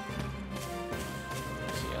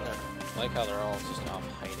how I like how they're all just off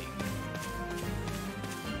hiding.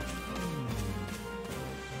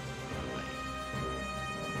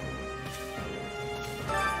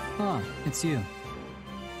 Oh, it's you.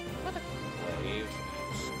 What a wave.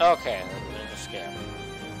 Okay, there's a scam.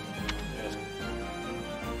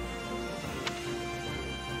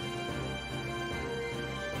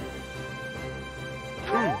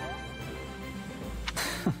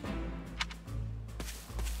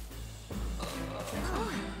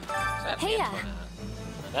 Heya!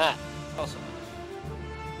 That also.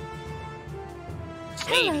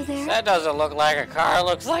 Hello there. That doesn't look like a car, it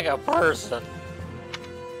looks like a person.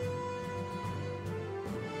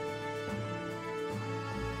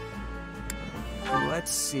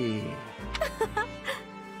 Let's see.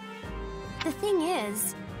 The thing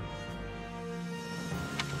is...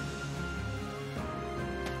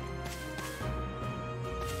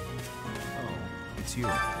 Oh, it's you.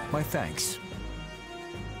 My thanks.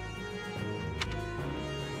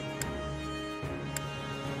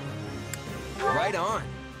 Right on.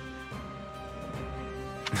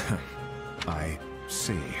 I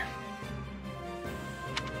see.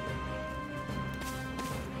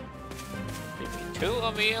 Give me two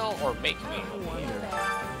a meal or make me a meal.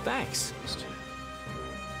 Thanks.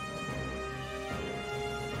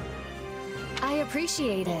 I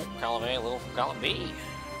appreciate it. Column A, little from column B.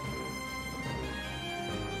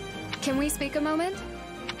 Can we speak a moment?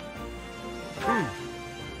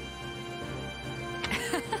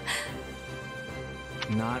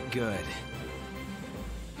 Not good.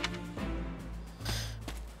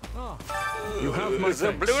 You have my The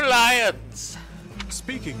thanks. Blue Lions!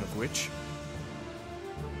 Speaking of which...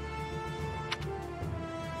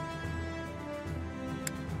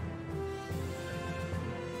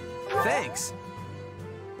 Thanks.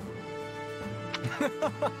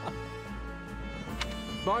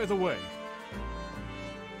 By the way,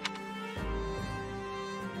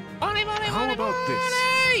 Money, money, how money, about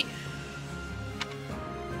money!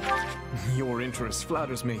 this? Your interest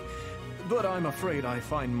flatters me, but I'm afraid I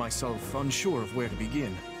find myself unsure of where to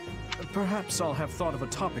begin. Perhaps I'll have thought of a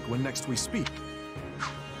topic when next we speak.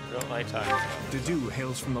 What am I talking about? Dedu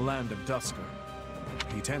hails from the land of Dusker.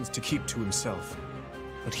 He tends to keep to himself.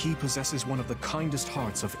 But he possesses one of the kindest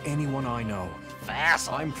hearts of anyone I know.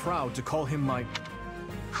 Vassal. I'm proud to call him my...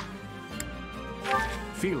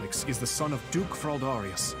 Felix is the son of Duke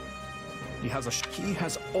Fraldarius. He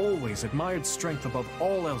has always admired strength above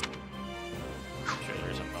all else. I'm sure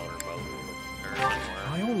there's a motorboat or somewhere.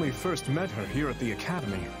 I only first met her here at the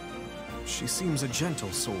academy. She seems a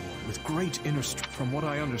gentle soul with great inner strength. From what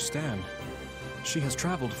I understand, she has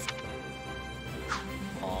traveled.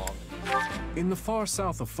 In the far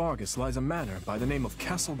south of Fargus lies a manor by the name of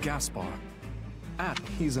Castle Gaspar.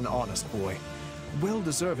 He's an honest boy, well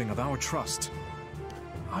deserving of our trust.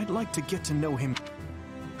 I'd like to get to know him.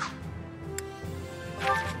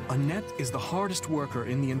 Annette is the hardest worker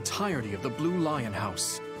in the entirety of the Blue Lion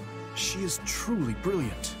House. She is truly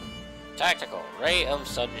brilliant. Tactical Ray of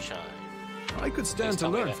Sunshine. I could stand to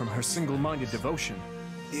learn from her single-minded devotion,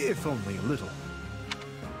 if only a little.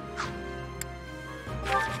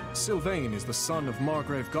 Sylvain is the son of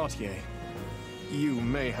Margrave Gautier. You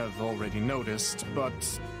may have already noticed, but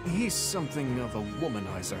he's something of a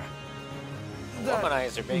womanizer.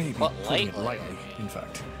 Womanizer being put lightly, in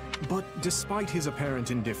fact. But despite his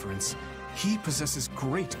apparent indifference, he possesses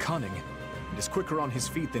great cunning and is quicker on his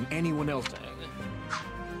feet than anyone else.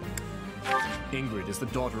 Ingrid is the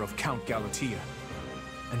daughter of Count Galatea,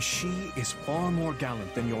 and she is far more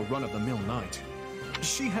gallant than your run-of-the-mill knight.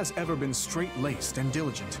 She has ever been straight-laced and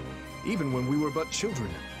diligent, even when we were but children.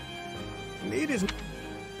 It is...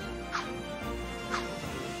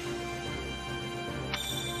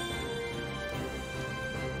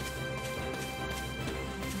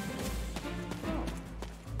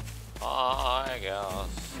 I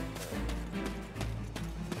guess.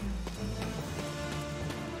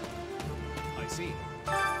 I see.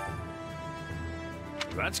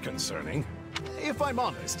 That's concerning, if I'm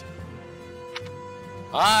honest.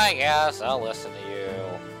 I guess I'll listen to you.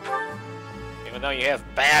 Even though you have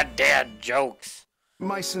bad dad jokes.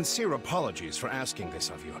 My sincere apologies for asking this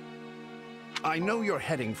of you. I know you're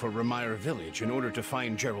heading for Remire Village in order to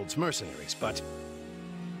find Gerald's mercenaries, but...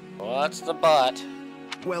 What's the but?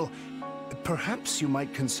 Well, perhaps you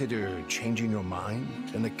might consider changing your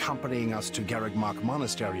mind and accompanying us to Garreg-Mach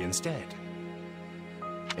Monastery instead.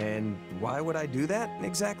 And why would I do that,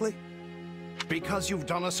 exactly? Because you've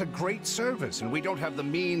done us a great service, and we don't have the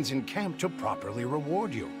means in camp to properly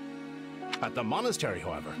reward you. At the monastery,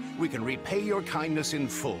 however, we can repay your kindness in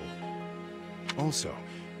full. Also,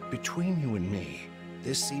 between you and me,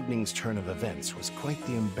 this evening's turn of events was quite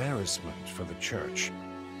the embarrassment for the church.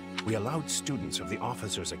 We allowed students of the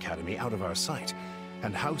Officers' Academy out of our sight,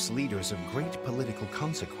 and house leaders of great political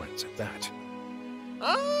consequence at that.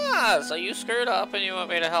 Ah, so you screwed up and you want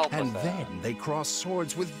me to help and with that. And then they crossed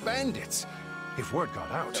swords with bandits. If word got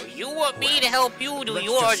out... So you want me to help you do let's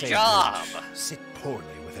your just say job? Sit poorly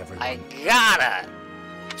with everyone. I gotta!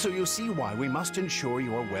 So you see why we must ensure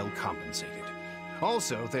you are well compensated.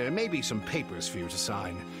 Also, there may be some papers for you to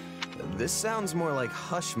sign. This sounds more like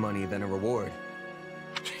hush money than a reward.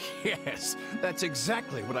 Yes, that's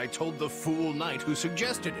exactly what I told the fool knight who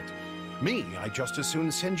suggested it. Me, I'd just as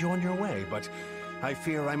soon send you on your way, but I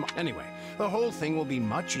fear I'm... Anyway, the whole thing will be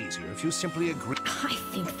much easier if you simply agree... I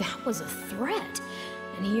think that was a threat.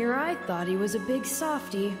 And here I thought he was a big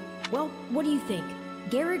softy. Well, what do you think?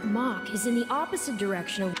 Garreg-Mach is in the opposite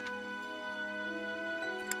direction of...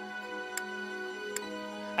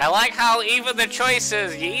 I like how even the choice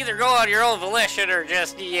is you either go on your own volition or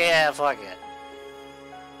just, yeah, fuck it.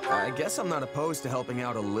 I guess I'm not opposed to helping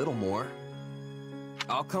out a little more.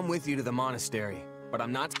 I'll come with you to the monastery, but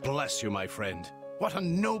I'm not... Bless you, my friend. What a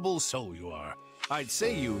noble soul you are. I'd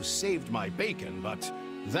say you saved my bacon, but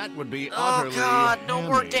that would be utterly... Oh god, no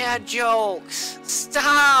more dad jokes!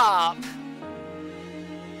 Stop!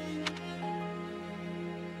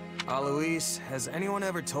 Alois, has anyone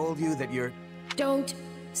ever told you that you're... Don't.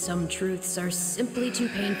 Some truths are simply too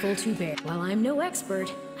painful to bear. While I'm no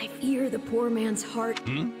expert, I fear the poor man's heart.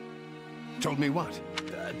 Told me what?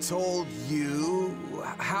 Told you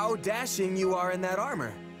how dashing you are in that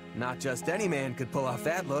armor. Not just any man could pull off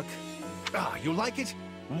that look. Ah, you like it?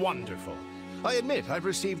 Wonderful. I admit I've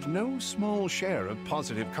received no small share of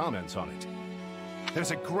positive comments on it.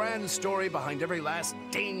 There's a grand story behind every last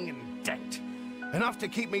ding and dent. Enough to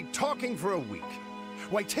keep me talking for a week.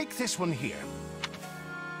 Why, take this one here.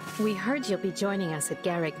 We heard you'll be joining us at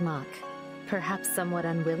Garreg-Mach. Perhaps somewhat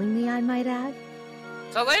unwillingly, I might add.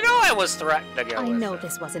 So they know I was threatened to go I with know them.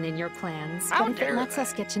 this wasn't in your plans, How but if it dare lets they?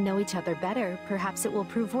 us get to know each other better, perhaps it will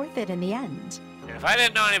prove worth it in the end. If I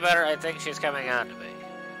didn't know any better, I'd think she's coming on to me.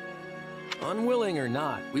 Unwilling or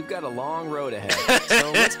not, we've got a long road ahead,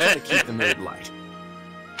 so let's try to keep the mood light.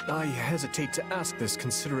 I hesitate to ask this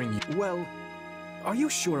considering you... Well, are you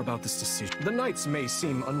sure about this decision? The Knights may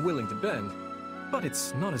seem unwilling to bend, but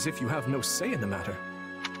it's not as if you have no say in the matter.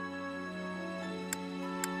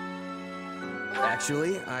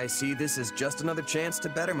 Actually, I see this as just another chance to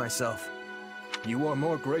better myself. You are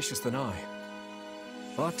more gracious than I.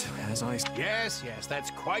 But, as I... Yes,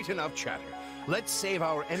 that's quite enough chatter. Let's save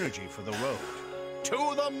our energy for the road.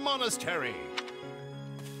 To the monastery!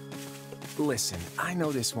 Listen, I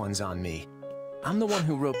know this one's on me. I'm the one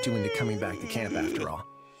who roped you into coming back to camp after all.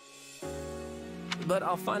 But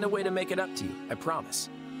I'll find a way to make it up to you, I promise.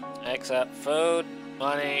 Except food,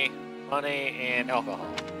 money, and alcohol.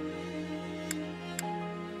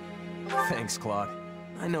 Thanks, Claude.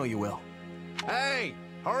 I know you will. Hey!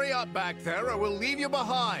 Hurry up back there or we'll leave you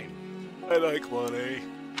behind! I like money.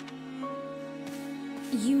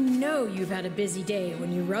 You know you've had a busy day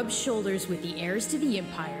when you rub shoulders with the heirs to the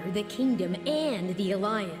Empire, the Kingdom, and the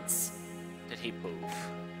Alliance. Did he move?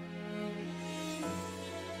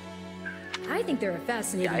 I think they're a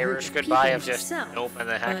fascinating The group Irish of goodbye people of just yourself, open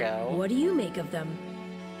the heck but out. what do you make of them?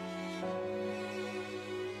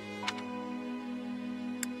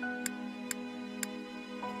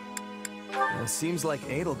 It seems like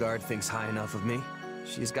Edelgard thinks high enough of me.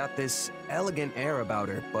 She's got this elegant air about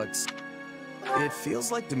her, but it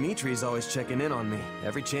feels like Dimitri's always checking in on me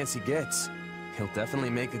every chance he gets. He'll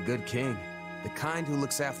definitely make a good king, the kind who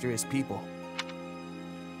looks after his people.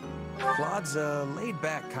 Claude's a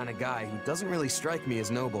laid-back kind of guy who doesn't really strike me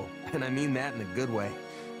as noble, and I mean that in a good way.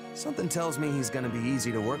 Something tells me he's gonna be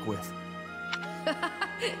easy to work with.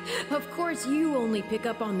 Of course you only pick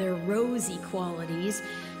up on their rosy qualities.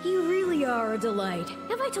 You really are a delight.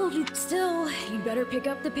 Have I told you? Still, you'd better pick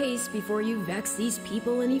up the pace before you vex these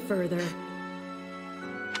people any further. Let's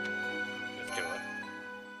do it.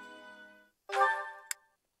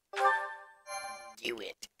 Do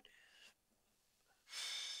it.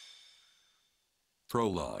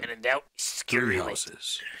 Prologue. And in doubt, scary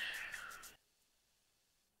houses.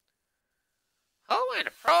 Oh, and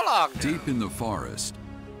a prologue now. Deep in the forest,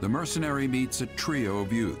 the mercenary meets a trio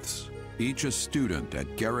of youths, each a student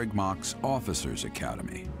at Garreg Mach's Officers'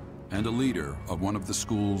 Academy, and a leader of one of the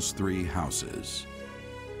school's 3 houses.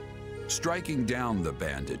 Striking down the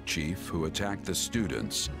bandit chief who attacked the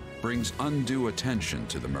students brings undue attention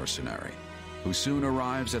to the mercenary, who soon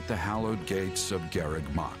arrives at the hallowed gates of Garreg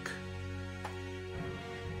Mach.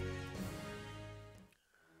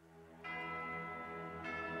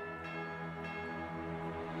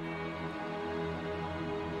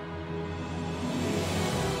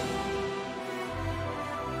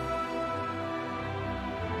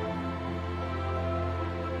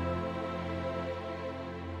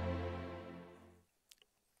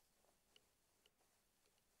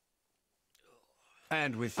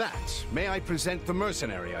 And with that, may I present the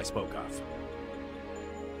mercenary I spoke of?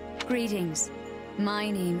 Greetings. My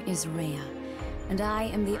name is Rhea, and I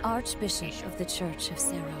am the Archbishop of the Church of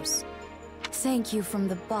Seros. Thank you from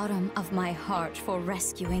the bottom of my heart for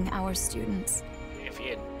rescuing our students. If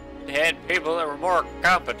you had people that were more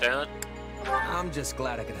competent. I'm just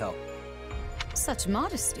glad I could help. Such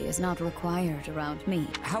modesty is not required around me.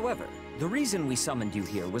 However, the reason we summoned you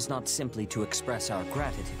here was not simply to express our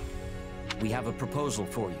gratitude. We have a proposal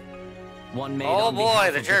for you. One made Oh on boy,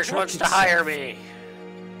 behalf the of church wants to hire me.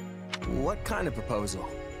 What kind of proposal?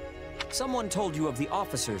 Someone told you of the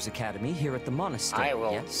Officers' Academy here at the monastery, I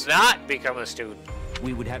will yes? not become a student.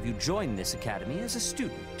 We would have you join this academy as a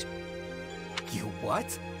student. You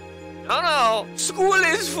what? No, school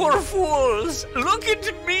is for fools. Look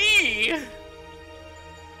at me.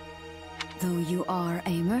 Though you are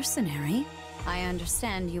a mercenary, I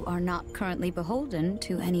understand you are not currently beholden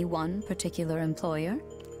to any one particular employer.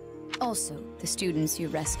 Also, the students you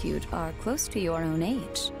rescued are close to your own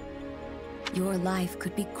age. Your life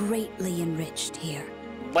could be greatly enriched here.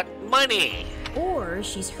 But money! Or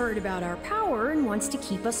she's heard about our power and wants to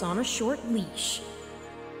keep us on a short leash.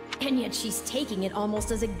 And yet she's taking it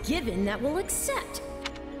almost as a given that we'll accept.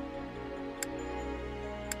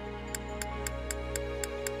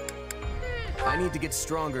 I need to get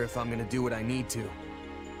stronger if I'm gonna do what I need to.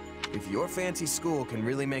 If your fancy school can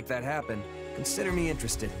really make that happen, consider me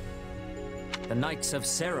interested. The Knights of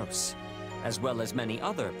Seros, as well as many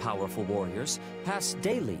other powerful warriors, pass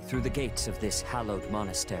daily through the gates of this hallowed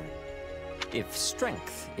monastery. If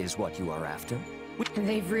strength is what you are after...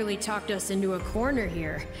 They've really talked us into a corner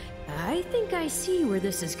here. I think I see where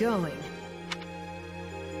this is going.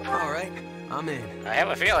 Alright, I'm in. I have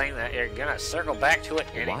a feeling that you're gonna circle back to it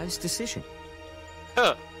anyway. Wise decision.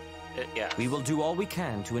 Huh. Yeah. We will do all we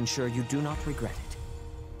can to ensure you do not regret it.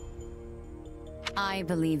 I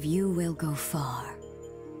believe you will go far.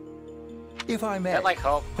 If I may, like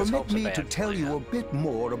hope. permit me to tell you a bit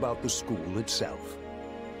more about the school itself.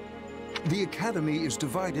 The Academy is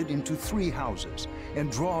divided into 3 houses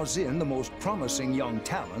and draws in the most promising young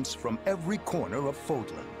talents from every corner of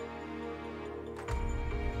Fodlan.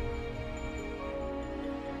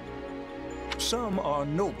 Some are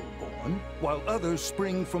noble-born, while others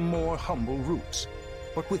spring from more humble roots.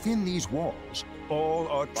 But within these walls, all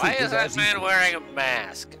are treated Why is that as man equal. wearing a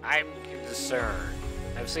mask? I'm concerned.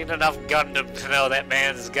 I've seen enough Gundam to know that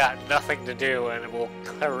man's got nothing to do and will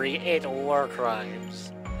create war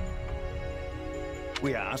crimes.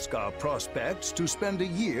 We ask our prospects to spend a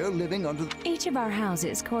year living under... Each of our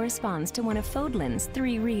houses corresponds to one of Fodlan's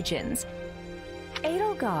 3 regions.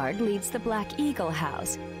 Edelgard leads the Black Eagle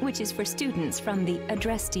House, which is for students from the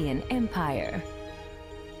Adrestian Empire.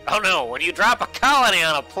 Oh no, when you drop a colony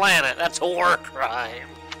on a planet, that's a war crime.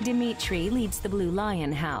 Dimitri leads the Blue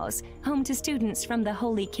Lion House, home to students from the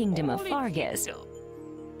Holy Kingdom of Fargus.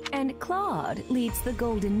 And Claude leads the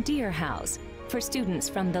Golden Deer House, for students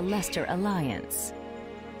from the Leicester Alliance.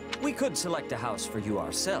 We could select a house for you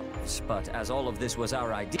ourselves, but as all of this was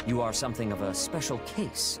our idea, you are something of a special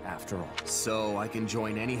case, after all. So I can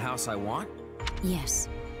join any house I want? Yes,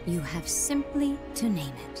 you have simply to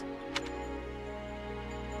name it.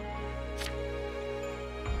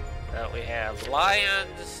 We have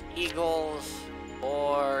lions, eagles,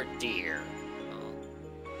 or deer.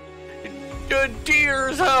 The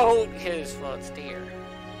deer's out! Well, it's deer.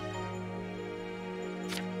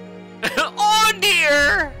 Oh,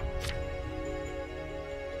 deer!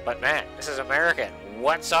 But Matt, this is American.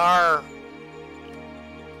 What's our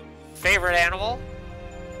favorite animal?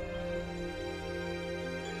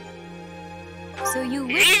 So you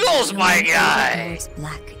Eagles, my guy!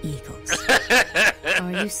 Black eagles.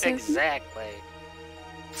 Are you certain? Exactly.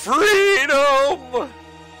 Freedom!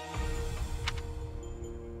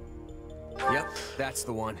 Yep, that's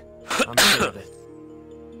the one. I'm sure of it.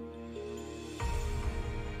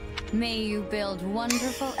 May you build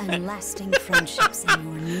wonderful and lasting friendships in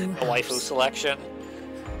your new A waifu house. selection.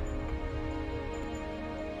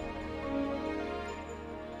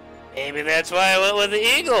 Maybe that's why I went with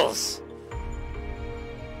the Eagles.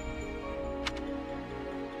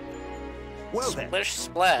 Well then, Splish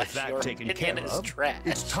splash, with that your taken opinion care is of, trash.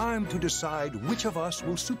 it's time to decide which of us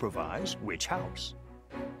will supervise which house.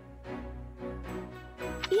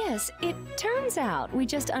 Yes, it turns out we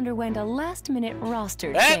just underwent a last-minute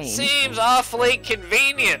roster That change. seems awfully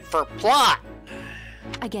convenient for plot.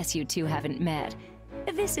 I guess you two haven't met.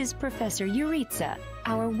 This is Professor Yuritsa,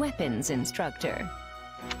 our weapons instructor.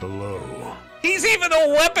 Hello. He's even a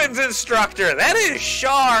weapons instructor. That is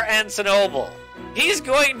Shar Ansonoble. He's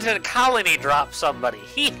going to colony drop somebody.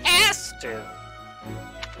 He has to.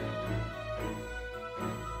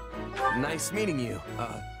 Nice meeting you,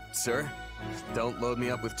 sir. Don't load me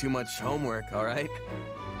up with too much homework, all right?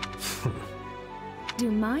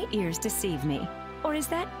 Do my ears deceive me? Or is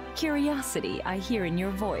that curiosity I hear in your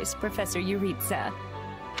voice, Professor Yuritsa?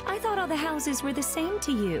 I thought all the houses were the same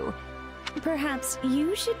to you. Perhaps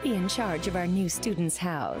you should be in charge of our new student's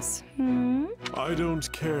house, hmm? I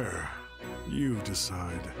don't care. You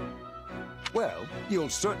decide. Well, you'll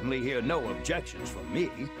certainly hear no objections from me.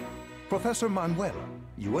 Professor Manuela,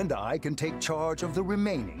 you and I can take charge of the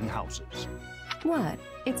remaining houses. What?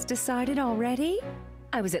 It's decided already?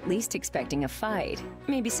 I was at least expecting a fight.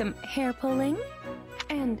 Maybe some hair pulling?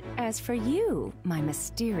 And as for you, my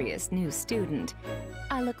mysterious new student,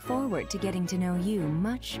 I look forward to getting to know you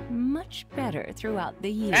much, much better throughout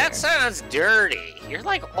the year. That sounds dirty. You're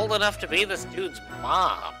like old enough to be this dude's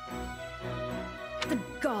mom. The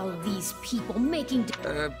gall of these people making...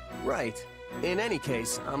 Right. In any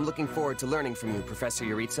case, I'm looking forward to learning from you, Professor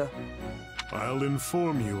Yuritsa. I'll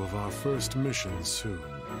inform you of our first mission soon.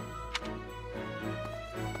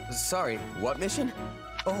 Sorry, what mission?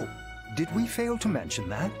 Oh, did we fail to mention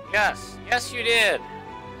that? Yes, yes you did.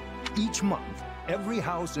 Each month, every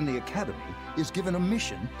house in the Academy is given a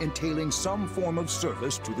mission entailing some form of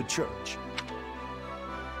service to the Church.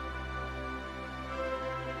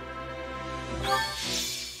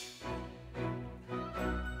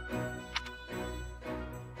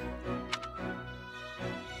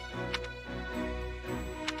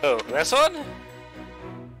 Oh, this one?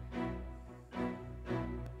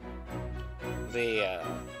 The,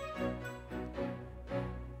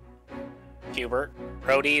 Hubert,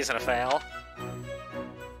 roadies, and a foul.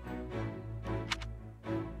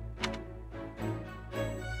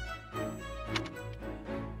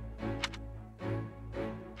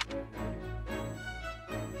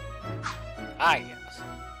 this.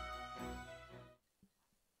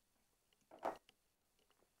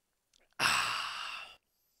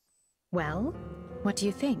 Well, what do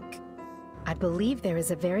you think? I believe there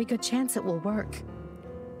is a very good chance it will work.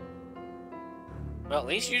 Well, at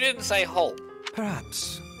least you didn't say hope.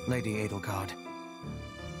 Perhaps, Lady Edelgard.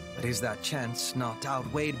 But is that chance not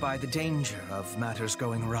outweighed by the danger of matters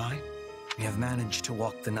going awry? We have managed to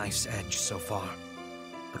walk the knife's edge so far.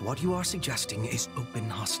 But what you are suggesting is open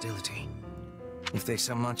hostility. If they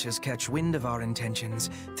so much as catch wind of our intentions,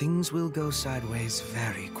 things will go sideways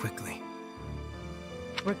very quickly.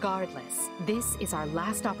 Regardless, this is our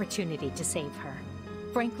last opportunity to save her.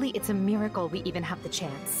 Frankly, it's a miracle we even have the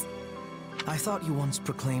chance. I thought you once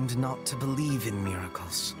proclaimed not to believe in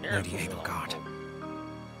miracles, Lady Edelgard.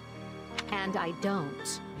 And I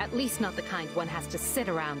don't. At least not the kind one has to sit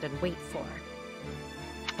around and wait for.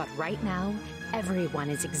 But right now, everyone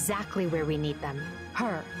is exactly where we need them.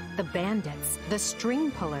 Her, the bandits, the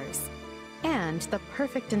string pullers, and the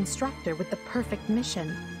perfect instructor with the perfect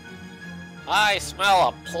mission. I smell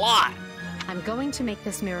a plot! I'm going to make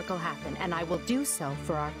this miracle happen, and I will do so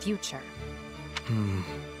for our future.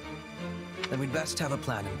 Then we'd best have a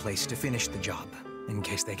plan in place to finish the job, in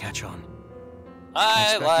case they catch on.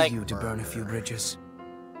 I expected like you to burn a few bridges,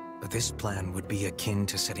 but this plan would be akin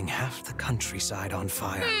to setting half the countryside on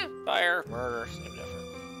fire. Fire, murder, same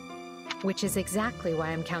different. Which is exactly why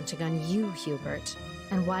I'm counting on you, Hubert,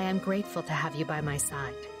 and why I'm grateful to have you by my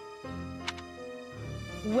side.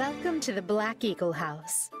 Welcome to the Black Eagle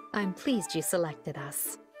House. I'm pleased you selected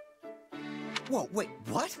us. Whoa, wait,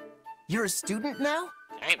 what? You're a student now?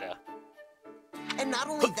 Kinda. And not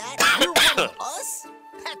only that, you're one of us?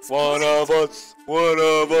 That's One of us! One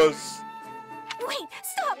of us! Wait,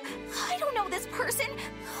 stop! I don't know this person!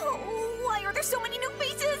 Oh, why are there so many new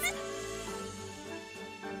faces?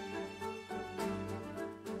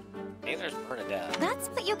 Hey, there's Bernadette. That's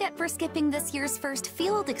what you'll get for skipping this year's first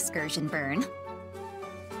field excursion, Bern.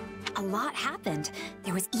 A lot happened.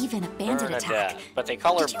 There was even a bandit Bernadette, attack. but they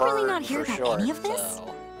call her Did you Bern really not hear for about short, any of this?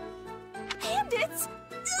 so. Bandits!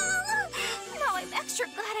 Ugh. Now I'm extra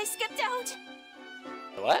glad I skipped out.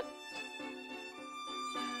 What?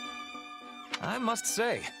 I must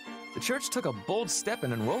say, the church took a bold step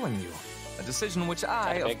in enrolling you. A decision which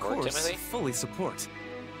I, of course, Timothy? fully support.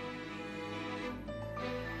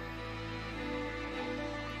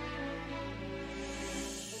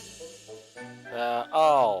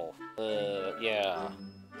 Yeah.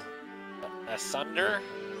 Asunder?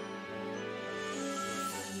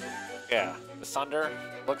 Yeah, Asunder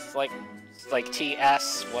looks like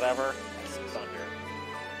TS, whatever. That's Asunder.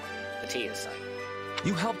 The T is silent.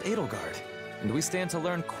 You helped Edelgard, and we stand to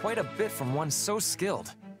learn quite a bit from one so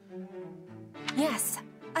skilled. Yes,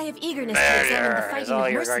 I have eagerness to examine the fighting all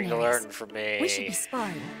of you're going mercenaries. to learn from me. We should be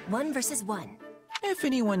sparring, 1 versus 1. If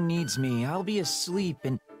anyone needs me, I'll be asleep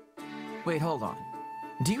and... Wait, hold on.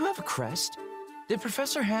 Do you have a crest? Did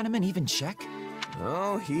Professor Hanneman even check?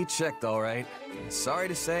 Oh, he checked all right. Sorry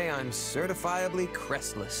to say, I'm certifiably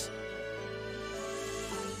crestless.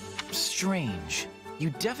 Strange.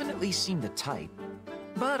 You definitely seem the type.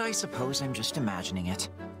 But I suppose I'm just imagining it.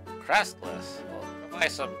 Crestless? Well, go buy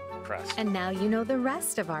some crest. And now you know the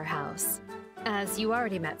rest of our house. As you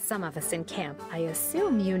already met some of us in camp, I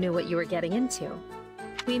assume you knew what you were getting into.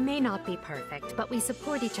 We may not be perfect, but we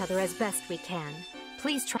support each other as best we can.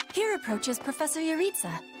 Please try— Here approaches Professor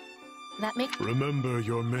Yaritza. That makes— Remember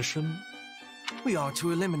your mission? We are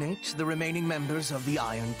to eliminate the remaining members of the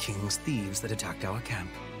Iron King's thieves that attacked our camp.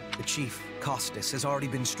 The chief, Costas, has already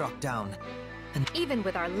been struck down. And even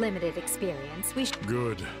with our limited experience, we should—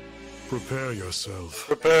 Good. Prepare yourself.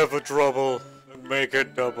 Prepare for trouble and make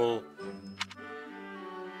it double.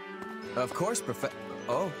 Of course,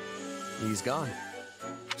 Oh, he's gone.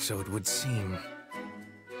 So it would seem.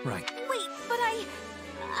 Right. Wait, but I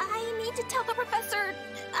need to tell the professor.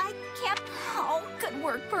 I can't— Oh, good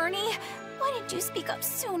work, Bernie. Why didn't you speak up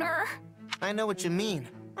sooner? I know what you mean.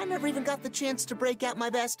 I never even got the chance to break out my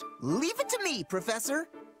best. Leave it to me, Professor.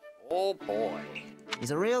 Oh boy.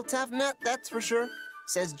 He's a real tough nut, that's for sure.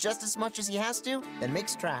 Says just as much as he has to, then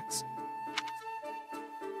makes tracks.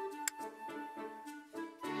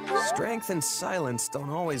 Strength and silence don't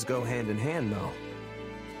always go hand in hand, though.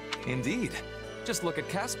 Indeed. Just look at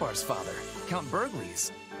Kaspar's father, Count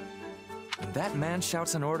Burgles. When that man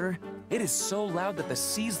shouts an order, it is so loud that the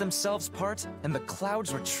seas themselves part and the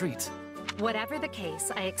clouds retreat. Whatever the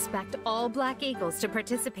case, I expect all Black Eagles to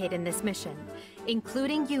participate in this mission,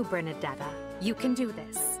 including you, Bernadetta. You can do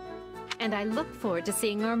this. And I look forward to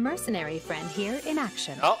seeing our mercenary friend here in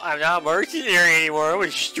action. Oh, I'm not a mercenary anymore. I'm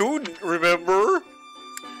a student, remember?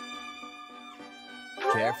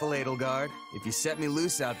 Careful, Edelgard. If you set me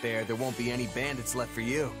loose out there, there won't be any bandits left for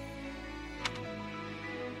you.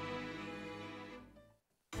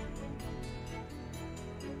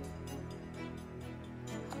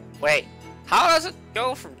 Wait, how does it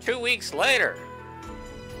go from 2 weeks later?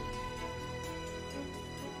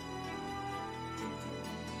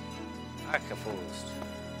 I'm confused.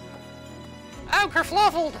 I'm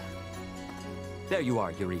kerfluffled! There you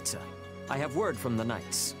are, Yuritsa. I have word from the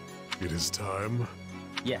knights. It is time?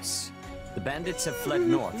 Yes. The bandits have fled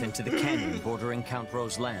north into the canyon bordering Count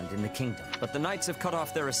Ro's land in the kingdom. But the knights have cut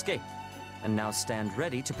off their escape, and now stand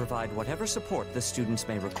ready to provide whatever support the students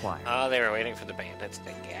may require. Oh, they were waiting for the bandits to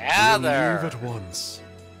We'll gather. leave at once.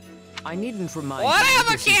 I needn't remind you that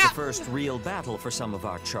this is the first real battle for some of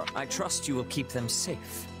our charge. I trust you will keep them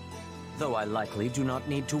safe. Though I likely do not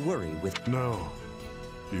need to worry with... No,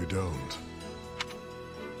 you don't.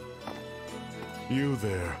 You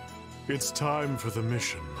there. It's time for the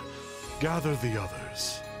mission. Gather the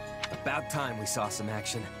others. About time we saw some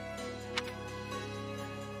action.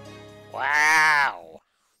 Wow.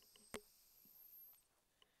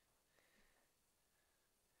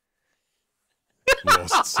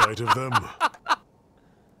 Lost sight of them.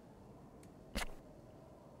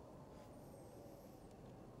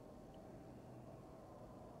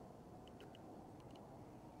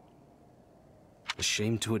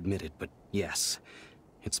 Ashamed to admit it, but yes.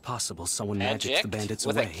 It's possible someone magicked the bandits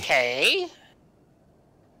with away. A K?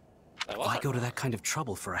 Why go to that kind of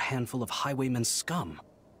trouble for a handful of highwaymen scum?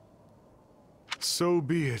 So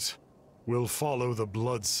be it. We'll follow the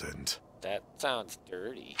blood scent. That sounds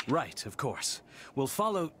dirty. Right, of course. We'll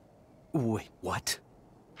follow... Wait, what?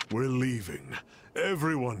 We're leaving.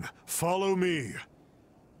 Everyone, follow me.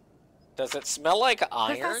 Does it smell like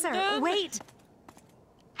iron? Professor, then? wait!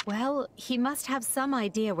 Well, he must have some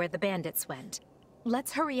idea where the bandits went.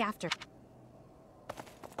 Let's hurry after.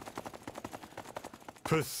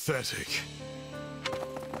 Pathetic.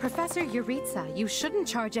 Professor Yuritsa, you shouldn't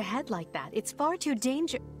charge ahead like that. It's far too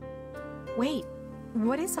dangerous. Wait,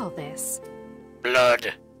 what is all this?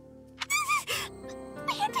 Blood.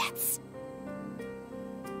 Bandits!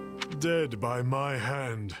 Dead by my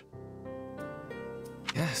hand.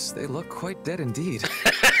 Yes, they look quite dead indeed.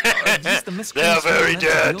 Are these the miscreants They're very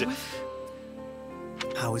dead.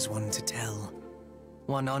 How is one to tell?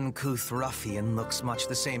 One uncouth ruffian looks much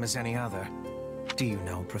the same as any other. Do you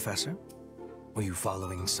know, Professor? Were you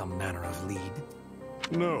following some manner of lead?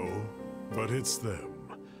 No, but it's them.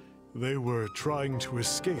 They were trying to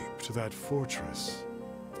escape to that fortress.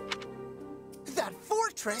 That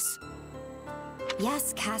fortress?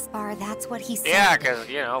 Yes, Caspar, that's what he said. Yeah, because,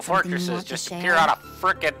 you know, Something you fortresses want to just share? appear out of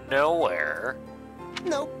frickin' nowhere.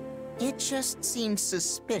 Nope. It just seems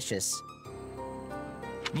suspicious.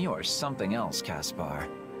 You're something else, Caspar.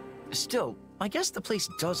 Still, I guess the place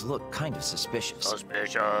does look kind of suspicious.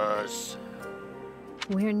 Suspicious.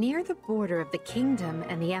 We're near the border of the kingdom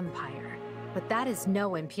and the empire, but that is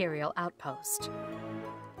no imperial outpost.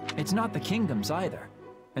 It's not the kingdoms either,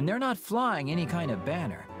 and they're not flying any kind of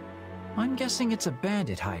banner. I'm guessing it's a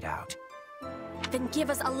bandit hideout. Then give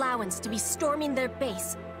us allowance to be storming their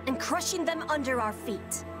base and crushing them under our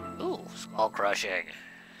feet. Ooh, skull crushing.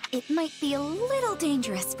 It might be a little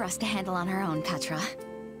dangerous for us to handle on our own, Petra.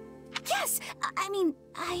 Yes, I mean,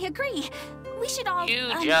 I agree. We should all. You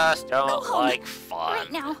just go don't home like fun.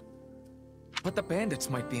 right now. But the bandits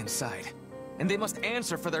might be inside, and they must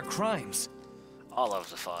answer for their crimes. All of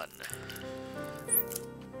the fun.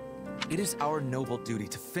 It is our noble duty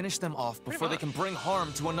to finish them off before they can bring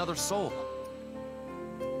harm to another soul.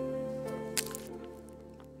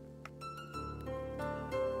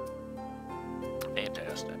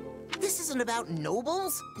 Fantastic. This isn't about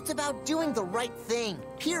nobles. It's about doing the right thing,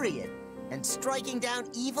 period. And striking down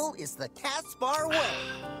evil is the Caspar way.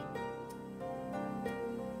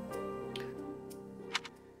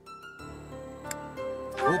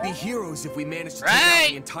 We'll be heroes if we manage to take out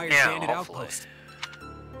the entire bandit outpost.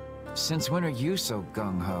 Since when are you so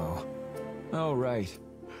gung-ho? Oh, right.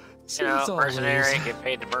 You know, Seems always. mercenary, get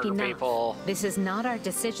paid to murder Enough. people. This is not our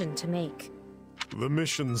decision to make. The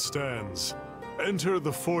mission stands. Enter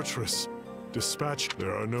the fortress. Dispatch.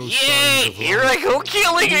 There are no signs Yay! of Here life. I go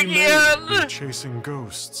killing We may again! be chasing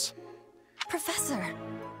ghosts. Professor,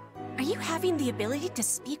 are you having the ability to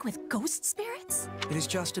speak with ghost spirits? It is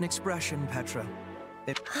just an expression, Petra.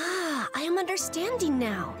 Ah, I am understanding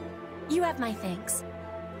now. You have my thanks.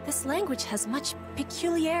 This language has much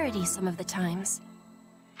peculiarity some of the times.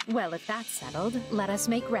 Well, if that's settled, let us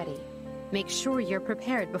make ready. Make sure you're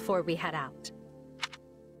prepared before we head out.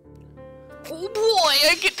 Oh boy,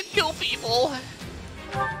 I get to kill people!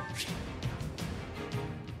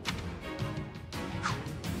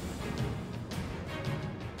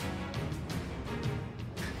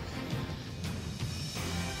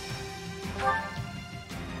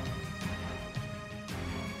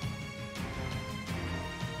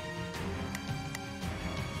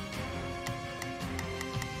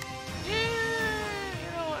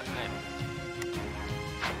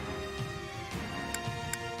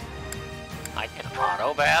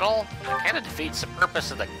 auto battle? That kind of defeats the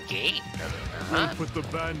purpose of the gate, doesn't it? We'll put the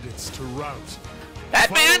bandits to rout.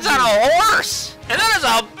 That man's on a horse! And that is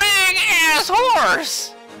a big-ass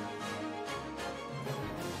horse!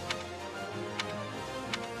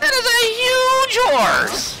 That is a huge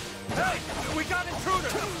horse! Hey, we got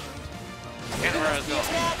intruders! Get where I was going.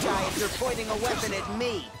 Magi if you're pointing a weapon at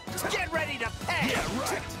me. Get ready to pay! Yeah,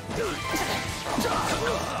 right!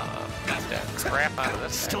 Beat that crap out of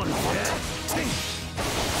this Still guy.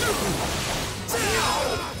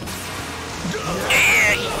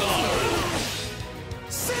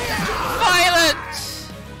 Yeah,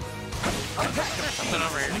 violence! Something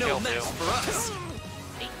over here to No kill mess too. for us.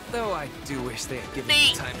 Though I do wish they had given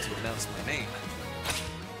me time to announce my name.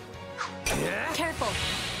 Careful.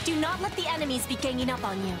 Do not let the enemies be ganging up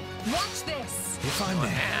on you. Watch this. If I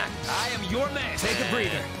may, I am your man. Take a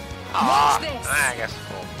breather. Aw, I guess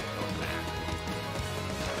we'll go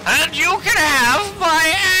back. And you can have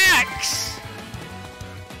my axe!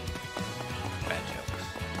 Bad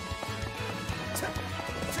jokes.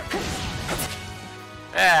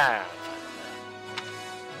 Ah.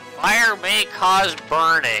 Fire may cause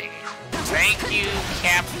burning. Thank you,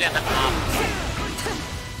 Captain Omni.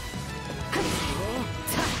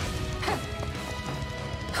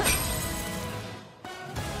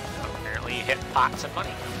 Apparently you hit pots of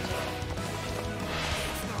money.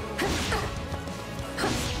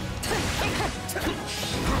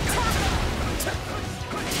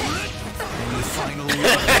 Any final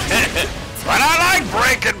But I like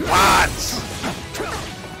breaking pots!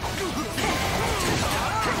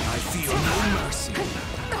 I feel no mercy.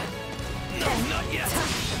 No, not yet.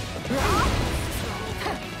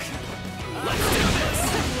 Let's do this.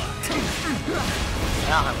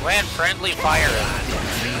 Now I'm glad friendly fire is.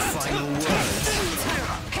 Any final words?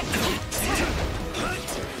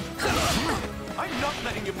 I'm not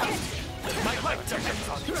letting you pass. My life depends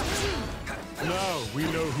on this. Now we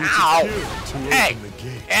know who Ow! to kill to Hey! open the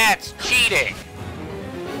gate. That's cheating!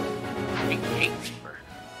 Big gatekeeper.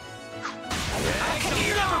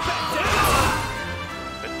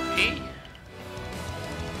 Could be.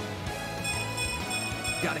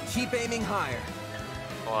 Gotta keep aiming higher.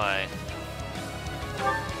 Why?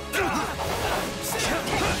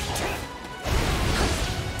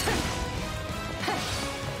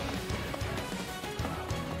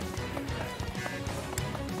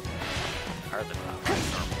 Hardly normal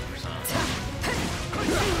percent.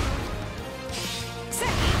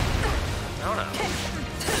 No, no.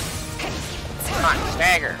 Come on,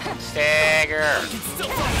 stagger. Stagger.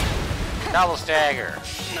 Double stagger.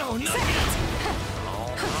 No, no.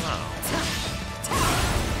 Oh, no.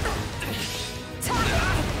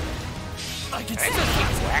 I can Can I just keep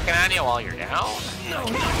whacking on you while you're down? No,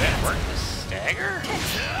 Does that work to stagger?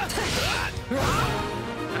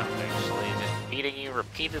 I'm actually just beating you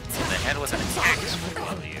repeatedly in the head with an axe will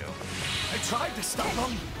kill you. I tried to stop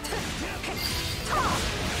him.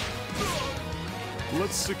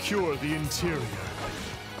 Let's secure the interior.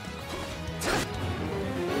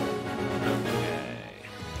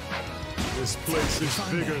 This place is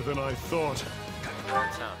bigger than I thought.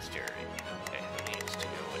 That sounds dirty. Okay, who needs to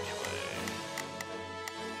go which way?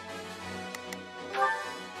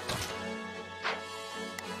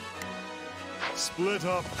 Split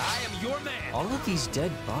up. I am your man. All of these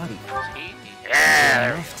dead bodies.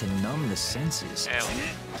 Yeah, Enough to numb the senses. there we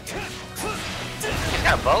go. He's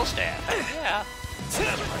got a bow staff. Yeah.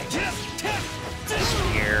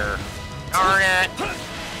 Spear. Darn it.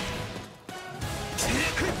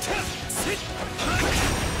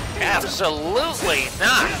 Absolutely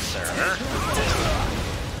not, sir.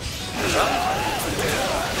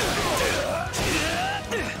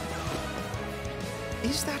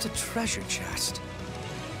 Is that a treasure chest?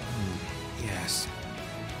 Yes.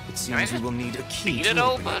 It seems we will need a key beat to it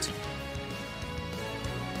open open? it.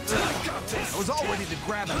 I was all ready to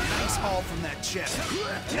grab a nice haul from that chest.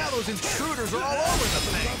 Now those intruders are all over the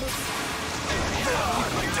thing.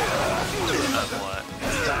 What?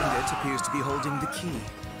 Bandit appears to be holding the key.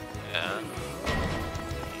 Yeah.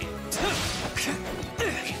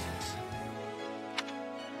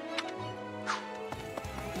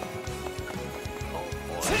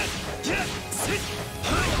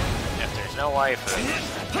 If there's no wife,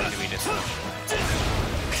 then to be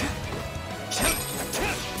disappointed.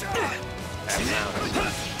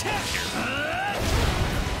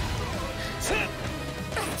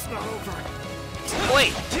 It's not over.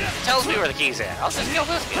 Wait, it tells me where the key's at. I'll just kill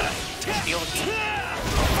this guy. Steal the key.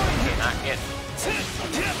 Okay, not get.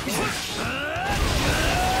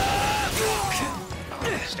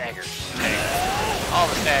 Oh, stagger. All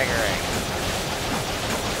the staggering.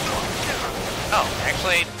 Oh,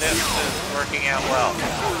 actually, this is working out well.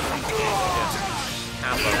 Just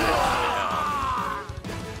combo it.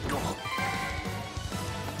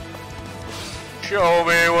 Show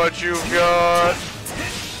me what you've got.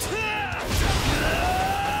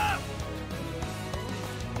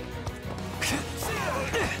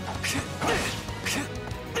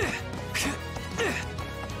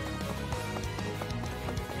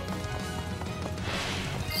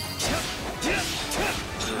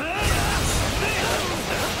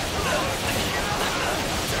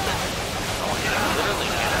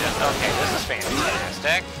 Okay, this is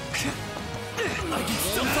fantastic.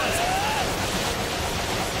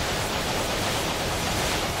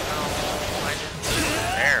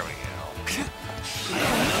 There we go.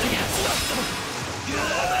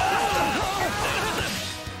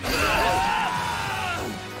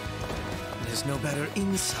 It is no better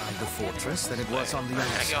inside the fortress than it was on the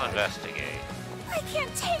outside. I go investigate. I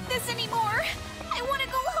can't take this anymore. I want to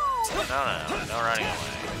go home. No running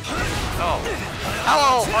away. Oh,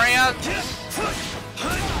 hello, friends.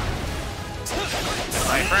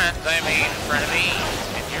 My friends, I mean frenemies,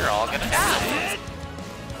 and you're all gonna die.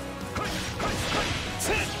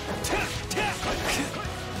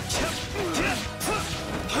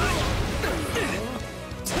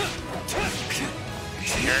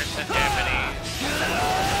 Here's the Japanese.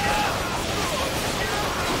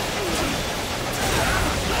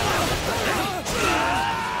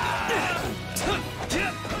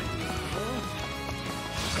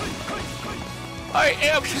 I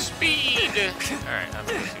am speed! Alright, I'm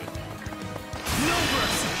gonna shoot.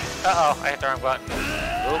 Uh-oh, I hit the wrong button.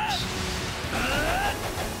 Oops.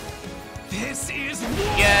 This is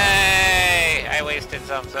Yay! I wasted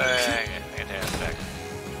something. Fantastic.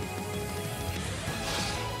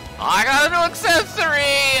 I got a new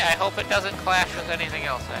accessory! I hope it doesn't clash with anything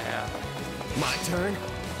else I have. my turn.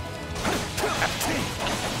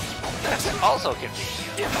 That's also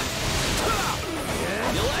convenient.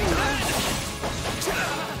 You like that?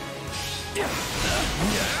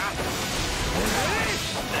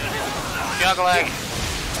 Juggling.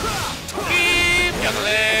 Keep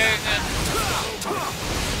juggling.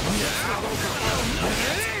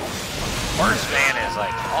 Horseman is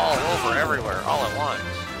like all over everywhere, all at once.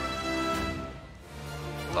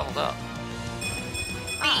 Leveled up.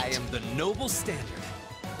 I am the noble standard.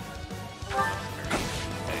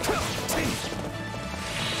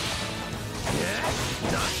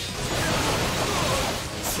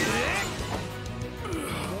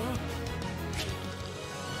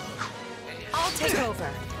 I'll take over.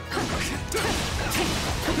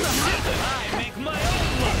 I make my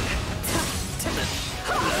own luck.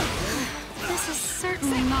 This is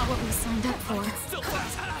certainly not what we signed up for.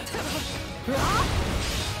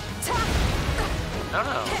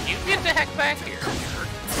 No, you get the heck back here.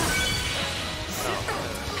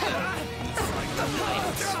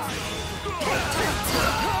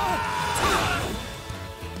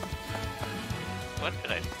 What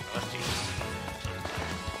did I do? I must use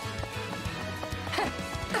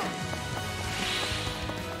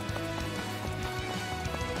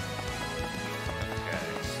okay,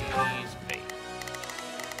 seize bait.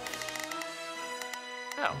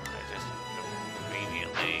 Oh, I just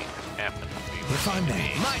immediately happened to be. If I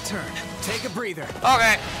may, my turn. Take a breather.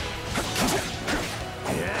 Okay.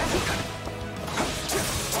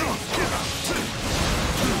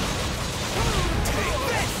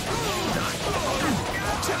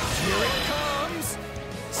 Here it comes!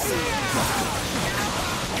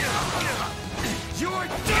 You're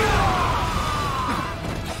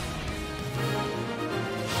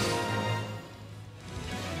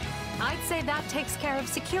I'd say that takes care of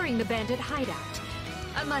securing the bandit hideout.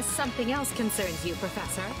 Unless something else concerns you,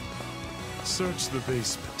 Professor. Search the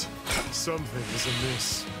basement. Something is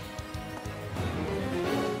amiss.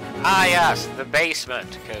 Ah, yes, the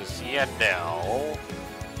basement, because you know.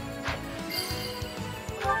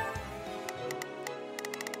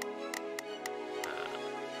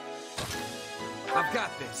 I've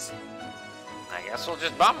got this. I guess we'll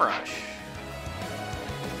just bum rush.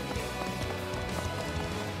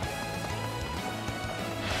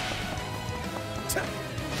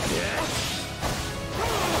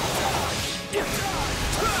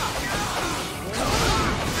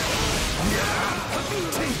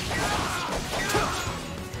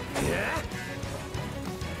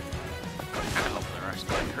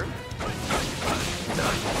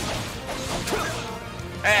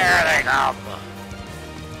 There they come!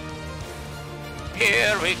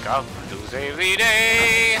 Here we come to save the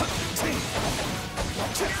day!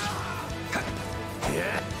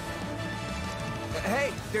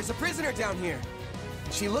 Hey, there's a prisoner down here.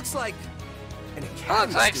 She looks like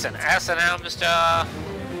Looks like some S&M stuff.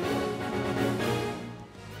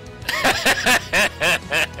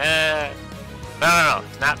 No,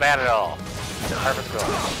 it's not bad at all. It's a perfect goal.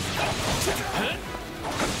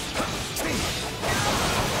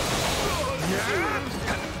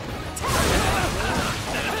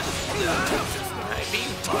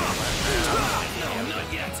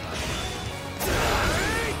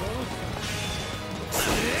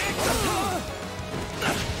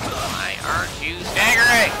 Why aren't you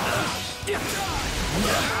staggering?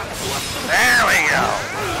 There we go.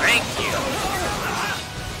 Thank you.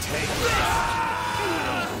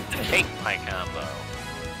 Take my combo.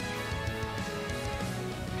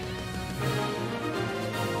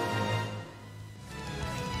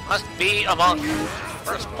 Must be a monk.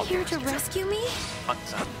 First monk. Here to rescue me?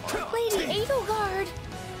 Monk's on board. Lady Edelgard!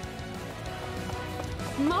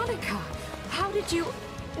 Monica, how did you...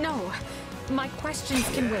 No, my questions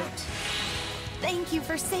can wait. Thank you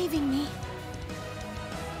for saving me.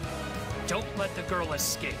 Don't let the girl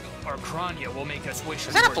escape, or Kranya will make us wish.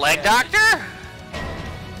 Is that a plague doctor?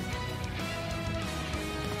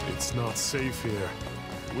 It's not safe here.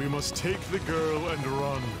 We must take the girl and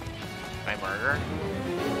run. I murder?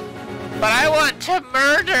 But I want to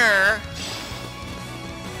murder!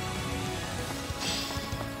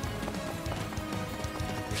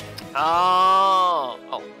 Oh.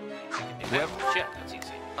 Yep. Shit, that's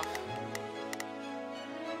easy. Oh.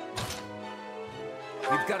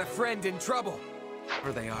 We've got a friend in trouble.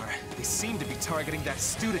 Wherever they are, they seem to be targeting that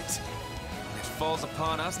student. And it falls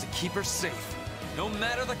upon us to keep her safe, no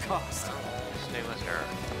matter the cost. Stay with her.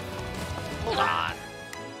 Hold on.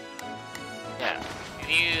 Yeah. Can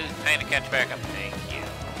you kind of catch back up? Thank you.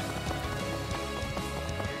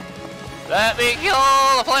 Let me kill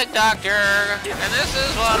the plague doctor, and this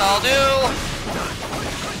is what I'll do.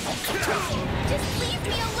 Just leave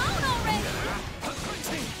me alone already!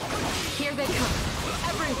 Here they come.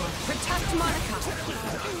 Everyone, protect Monica.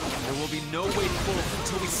 There will be no way forward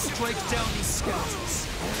until we strike down these scoundrels.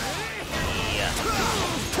 Yeah.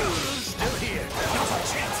 Still here. Now's our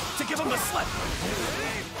chance to give them the slip.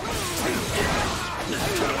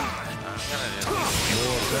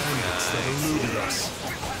 More bandits that eluded us.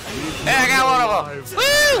 Hey, I got one of them!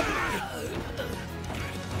 Woo!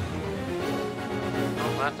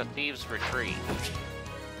 Don't let the thieves retreat.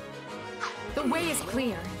 The way is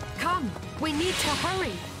clear. Come, we need to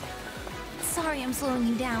hurry. Sorry I'm slowing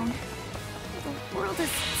you down. The world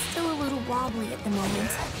is still a little wobbly at the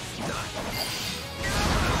moment.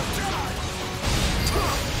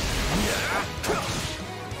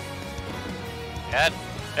 Dead?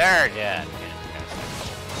 They're dead.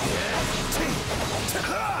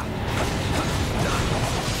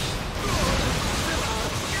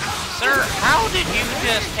 Sir, how did you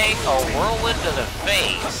just take a whirlwind to the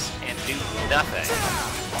face and do nothing?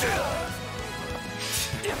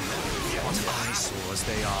 What eyesores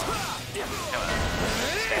they are. Come on,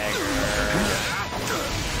 stagger.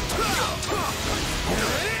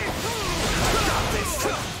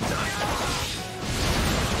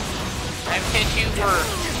 I've hit you for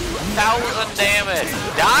 2,000 damage.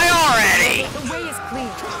 Die already! The way is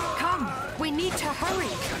clear. Come, we need to hurry.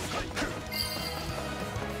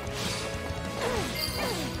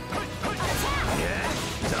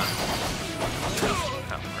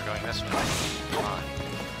 Oh, we're going this way. Come on.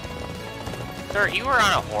 Sir, you were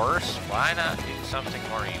on a horse. Why not do something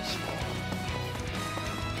more useful?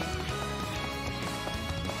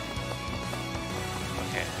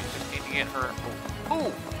 Okay, we just need to get her.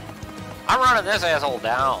 Ooh! I'm running this asshole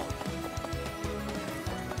down.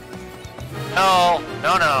 No,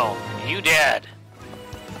 you dead.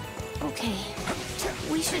 Okay,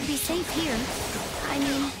 we should be safe here. I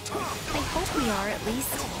mean, I hope we are at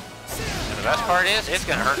least. And the best part is, it's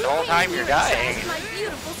gonna hurt the whole time you're dying. My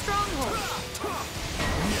beautiful stronghold.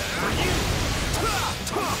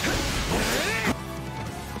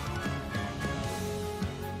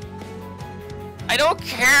 I don't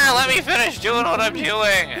care. Let me finish doing what I'm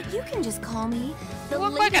doing. You can just call me the You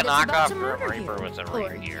look lady like a that's about knockoff to Grim murder Reaper you. with a Or,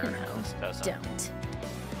 ring here. you know, Doesn't. don't.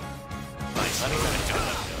 Fine, let me finish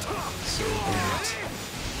doing what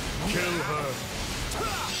I'm doing. Kill her.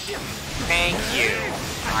 Thank you.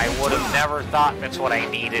 I would have never thought that's what I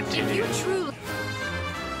needed to do. Truly.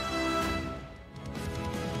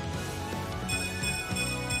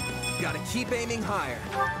 Gotta keep aiming higher.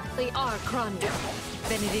 They are Kranya.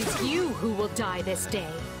 Then it is you who will die this day.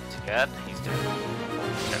 It's good. He's doing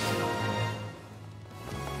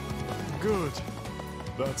Good.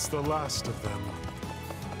 That's the last of them.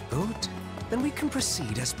 Good. Then we can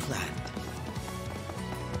proceed as planned.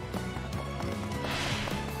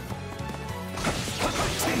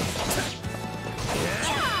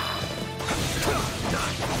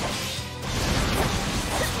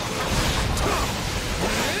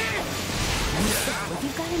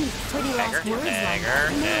 words like Dagger,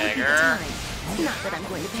 that may be the dagger. time. Not that I'm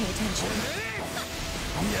going to pay attention.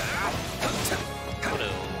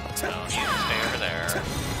 No, stay over there.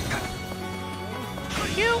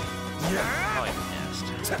 You. Oh, you missed.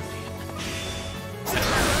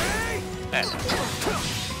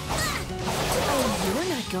 Oh, you're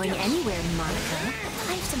not going anywhere, Monica.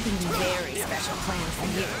 I have something very special planned for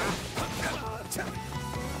you.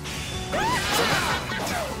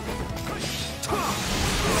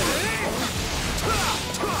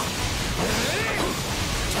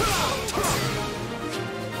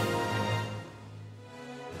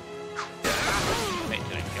 Wait,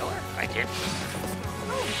 did I kill her? I did.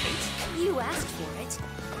 You asked for it.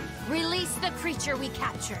 Release the creature we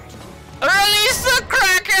captured. Release the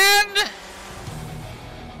Kraken!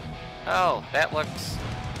 Oh, that looks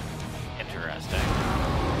interesting.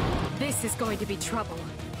 This is going to be trouble.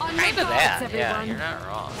 On Kind your of guards, that. everyone. Yeah, you're not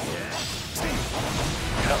wrong.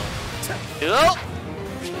 Oh.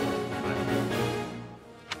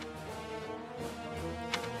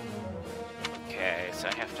 Okay, so I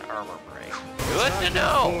have to armor break. Good to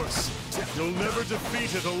know. You'll never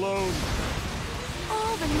defeat it alone.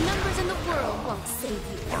 All the numbers in the world won't save you.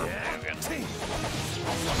 Here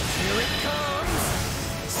it comes!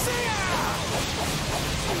 See ya!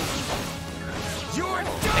 You're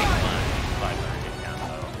done!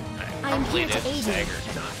 I'm here to aid you.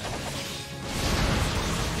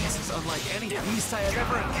 This is unlike any beast I have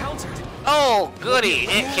ever encountered. Oh, goody!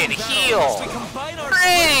 It can heal.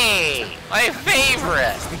 Great! My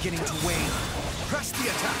favorite. Beginning to wane. Press the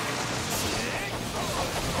attack.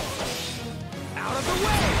 Out of the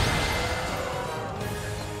way!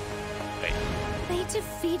 They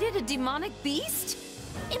defeated a demonic beast?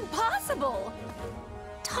 Impossible!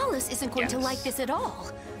 Talus isn't going to like this at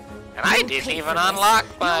all. And I didn't even unlock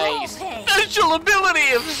my special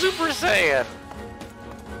ability of Super Saiyan.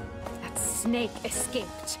 That snake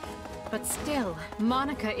escaped. But still,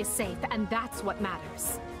 Monica is safe, and that's what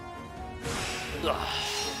matters.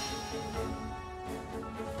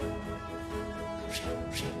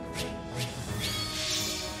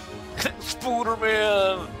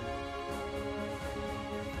 Spooderman!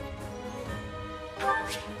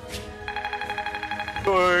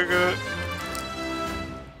 Dang it.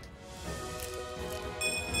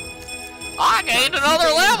 I gained another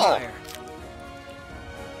level!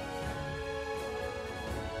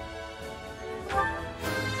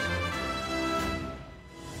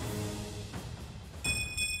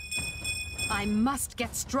 I must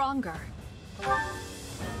get stronger.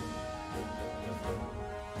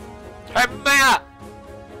 Hey, Matt!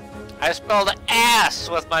 I spelled ass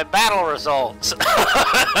with my battle results.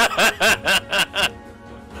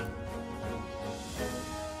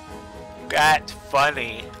 That's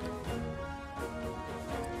funny.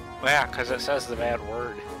 Yeah, because it says the bad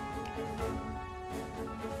word.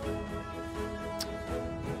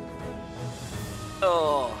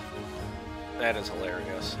 Oh, that is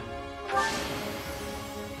hilarious.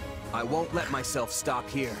 I won't let myself stop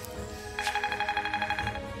here.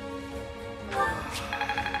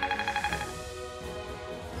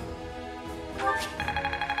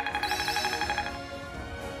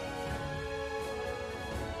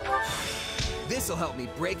 This'll help me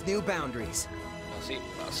break new boundaries.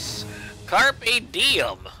 Carpe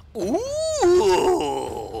diem.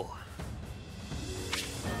 Ooh.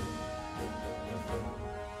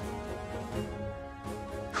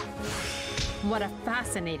 What a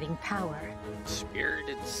fascinating power.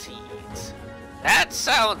 Spirited seeds. That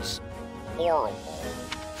sounds horrible.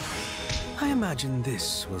 I imagine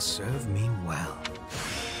this will serve me well.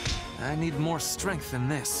 I need more strength than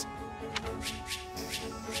this.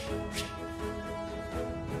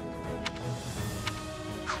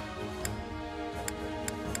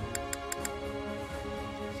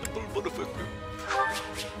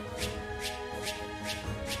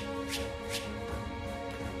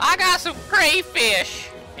 I got some crayfish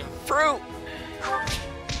and fruit.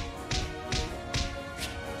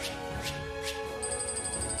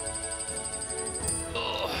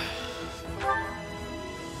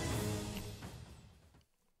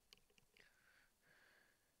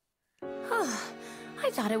 I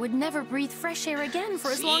thought I would never breathe fresh air again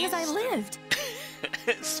for as long as I lived.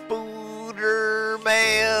 Spooderman.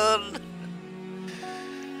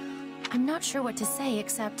 I'm not sure what to say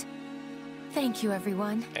except thank you,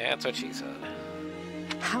 everyone. Yeah, that's what she said.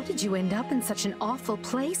 How did you end up in such an awful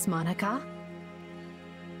place, Monica?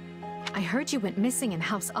 I heard you went missing in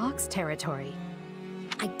House Ox territory.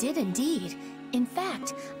 I did indeed. In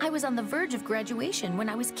fact, I was on the verge of graduation when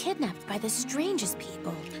I was kidnapped by the strangest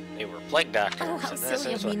people. They were plague doctors. Oh, how and this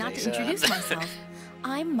silly is of me what not they to introduce said. myself.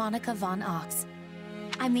 I'm Monica von Ox.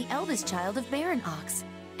 I'm the eldest child of Baron Ox,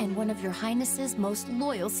 and one of your Highness's most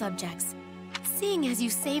loyal subjects. Seeing as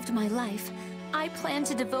you saved my life, I plan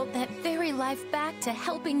to devote that very life back to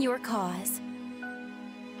helping your cause.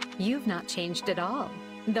 You've not changed at all,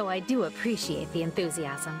 though I do appreciate the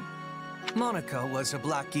enthusiasm. Monica was a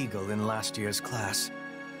Black Eagle in last year's class.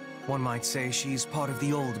 One might say she's part of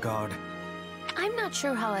the old guard. I'm not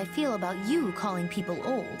sure how I feel about you calling people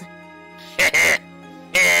old.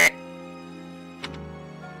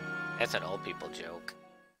 That's an old people joke.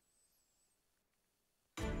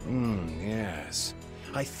 Yes.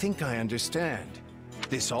 I think I understand.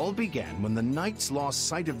 This all began when the knights lost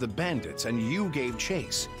sight of the bandits and you gave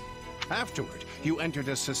chase. Afterward, you entered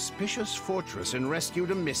a suspicious fortress and rescued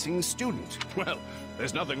a missing student. Well,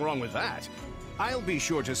 there's nothing wrong with that. I'll be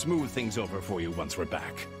sure to smooth things over for you once we're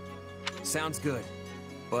back. Sounds good.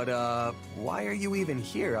 But, why are you even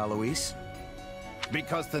here, Alois?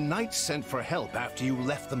 Because the knights sent for help after you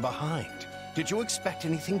left them behind. Did you expect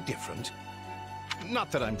anything different?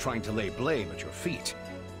 Not that I'm trying to lay blame at your feet.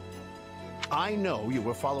 I know you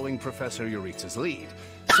were following Professor Euritza's lead,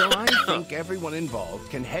 so I think everyone involved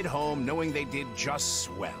can head home knowing they did just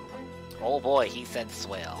swell. Oh boy, he said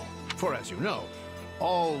swell. For as you know,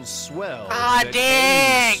 all swell... Ah,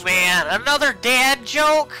 dang, man! Another dad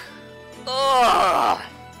joke? Ugh!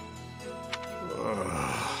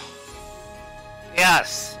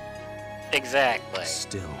 Yes, exactly.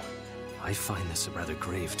 Still, I find this a rather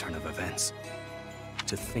grave turn of events.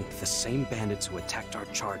 To think the same bandits who attacked our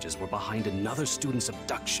charges were behind another student's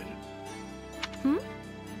abduction.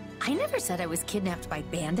 I never said I was kidnapped by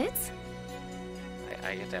bandits.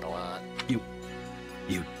 I get that a lot.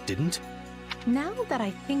 You didn't? Now that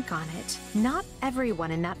I think on it, not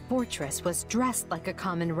everyone in that fortress was dressed like a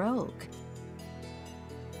common rogue.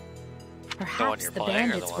 Perhaps the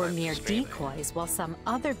bandits were mere decoys, while some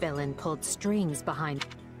other villain pulled strings behind.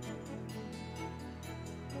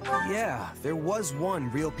 Yeah, there was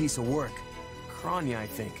one real piece of work. Kranya, I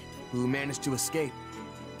think, who managed to escape.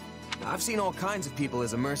 I've seen all kinds of people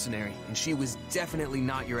as a mercenary, and she was definitely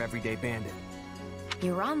not your everyday bandit.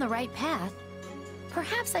 You're on the right path.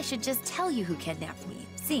 Perhaps I should just tell you who kidnapped me,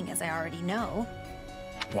 seeing as I already know.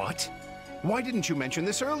 What? Why didn't you mention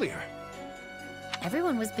this earlier?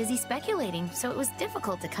 Everyone was busy speculating, so it was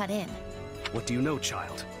difficult to cut in. What do you know,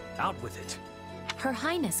 child? Out with it. Her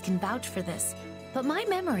Highness can vouch for this, but my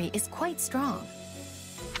memory is quite strong.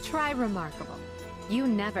 Try remarkable. You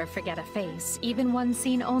never forget a face, even one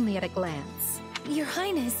seen only at a glance. Your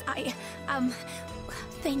Highness,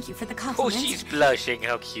 thank you for the Oh, compliment. she's blushing.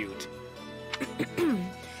 How cute.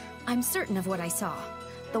 I'm certain of what I saw.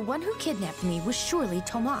 The one who kidnapped me was surely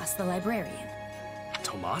Tomas the librarian.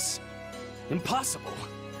 Tomas? Impossible.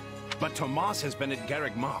 But Tomas has been at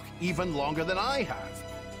Garreg Mach even longer than I have.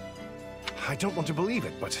 I don't want to believe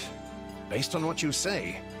it, but based on what you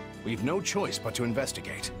say, we've no choice but to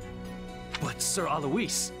investigate. But Sir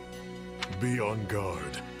Alois... Be on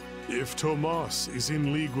guard. If Tomas is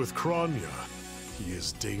in league with Kranya, he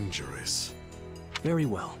is dangerous. Very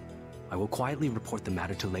well. I will quietly report the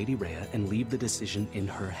matter to Lady Rhea and leave the decision in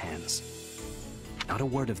her hands. Not a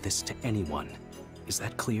word of this to anyone. Is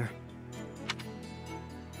that clear?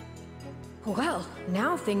 Well,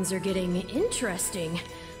 now things are getting interesting.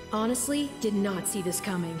 Honestly, did not see this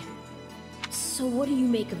coming. So what do you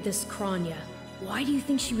make of this Kranya? Why do you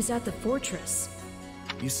think she was at the fortress?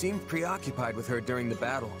 You seemed preoccupied with her during the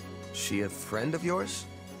battle. She a friend of yours?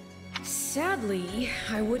 Sadly,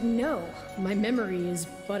 I wouldn't know. My memory is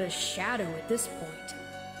but a shadow at this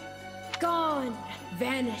point. Gone,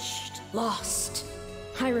 vanished, lost.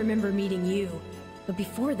 I remember meeting you, but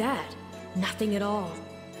before that, nothing at all.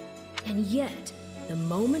 And yet, the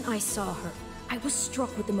moment I saw her, I was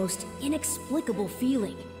struck with the most inexplicable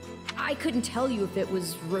feeling. I couldn't tell you if it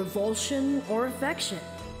was revulsion or affection.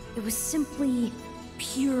 It was simply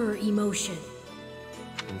pure emotion.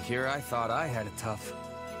 And here I thought I had it tough.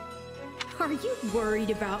 Are you worried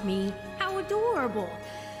about me? How adorable.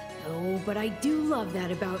 Oh, but I do love that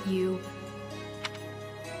about you.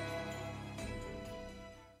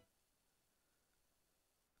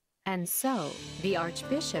 And so, the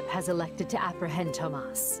Archbishop has elected to apprehend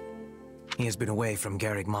Tomas. He has been away from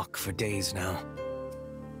Garreg Mach for days now.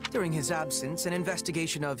 During his absence, an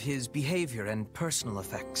investigation of his behavior and personal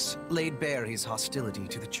effects laid bare his hostility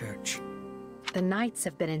to the Church. The Knights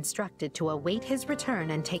have been instructed to await his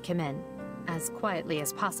return and take him in. As quietly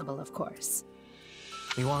as possible, of course.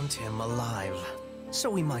 We want him alive, so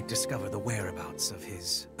we might discover the whereabouts of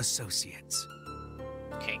his associates.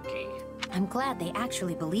 Kinky. I'm glad they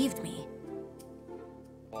actually believed me.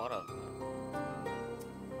 What a...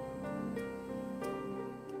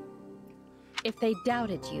 If they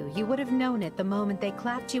doubted you, you would have known it the moment they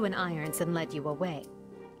clapped you in irons and led you away.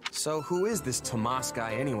 So who is this Tomas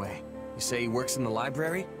guy anyway? You say he works in the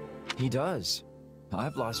library? He does.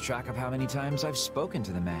 I've lost track of how many times I've spoken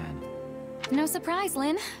to the man. No surprise,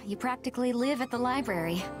 Lynn. You practically live at the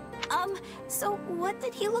library. So what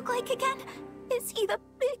did he look like again? Is he the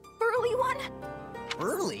big, burly one?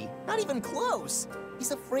 Burly? Not even close.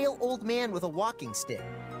 He's a frail old man with a walking stick.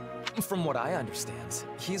 From what I understand,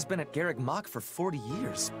 he's been at Garreg Mach for 40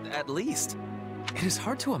 years, at least. It is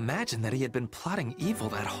hard to imagine that he had been plotting evil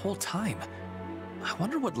that whole time. I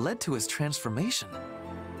wonder what led to his transformation.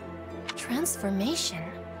 Transformation?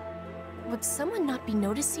 Would someone not be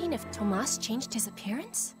noticing if Tomas changed his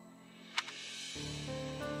appearance?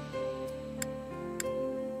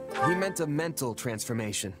 He meant a mental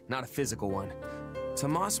transformation, not a physical one.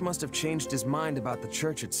 Tomas must have changed his mind about the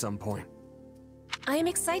church at some point. I am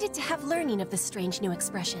excited to have learning of this strange new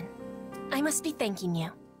expression. I must be thanking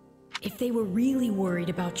you. If they were really worried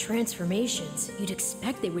about transformations, you'd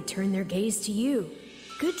expect they would turn their gaze to you.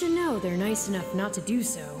 Good to know they're nice enough not to do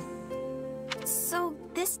so. So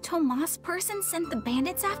this Tomas person sent the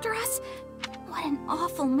bandits after us? What an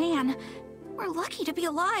awful man. We're lucky to be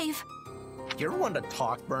alive. You're one to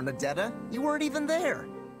talk, Bernadetta. You weren't even there.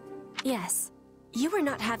 Yes, you were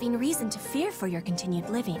not having reason to fear for your continued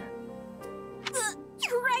living.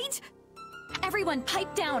 You're right! Everyone,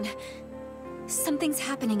 pipe down! Something's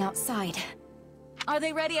happening outside. Are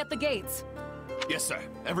they ready at the gates? Yes, sir.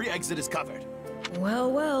 Every exit is covered.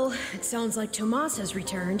 Well, well, it sounds like Tomas has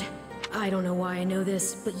returned. I don't know why I know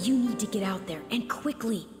this, but you need to get out there, and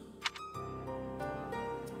quickly.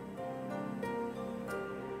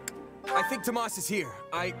 I think Tomas is here.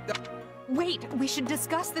 Wait, we should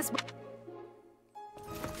discuss this.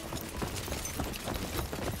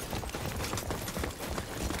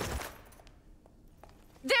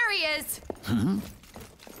 There he is!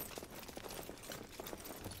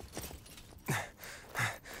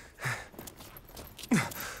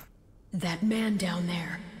 That man down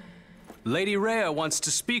there. Lady Rhea wants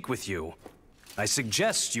to speak with you. I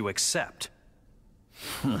suggest you accept.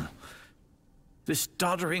 This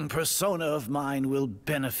doddering persona of mine will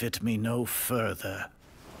benefit me no further.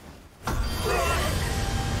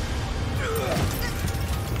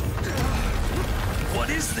 What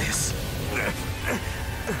is this?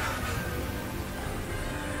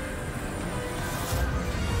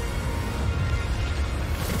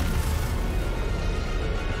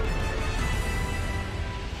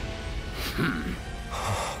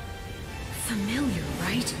 Familiar,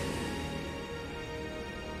 right?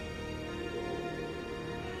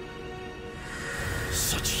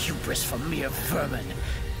 Such hubris from mere vermin.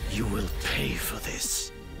 You will pay for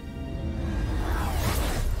this.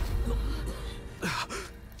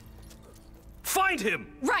 Find him!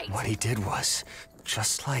 Right! What he did was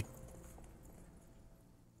just like...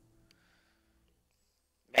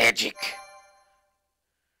 Magic.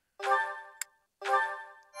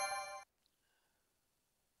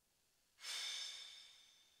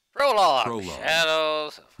 Prologue.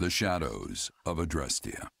 Shadows. The Shadows of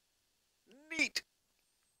Adrestia. Neat.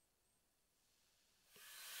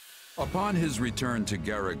 Upon his return to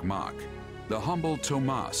Garreg Mach, the humble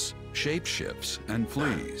Tomas shapeshifts and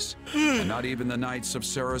flees, and not even the Knights of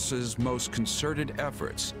Ceros's most concerted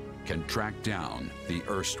efforts can track down the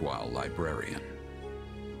erstwhile librarian.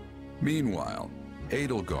 Meanwhile,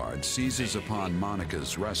 Edelgard seizes upon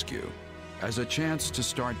Monica's rescue as a chance to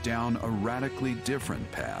start down a radically different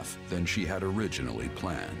path than she had originally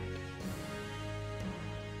planned.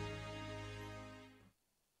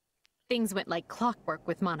 Things went like clockwork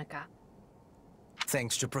with Monica.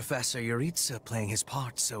 Thanks to Professor Yuritsa playing his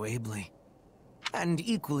part so ably. And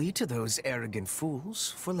equally to those arrogant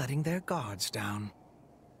fools for letting their guards down.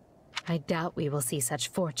 I doubt we will see such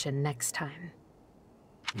fortune next time.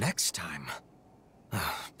 Next time?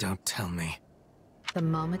 Don't tell me. The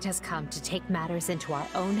moment has come to take matters into our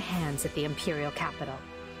own hands at the Imperial capital.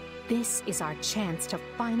 This is our chance to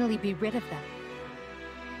finally be rid of them.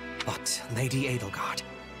 But, Lady Edelgard,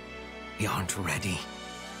 we aren't ready.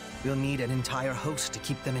 We'll need an entire host to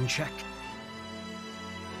keep them in check.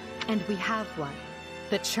 And we have one.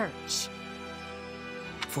 The Church.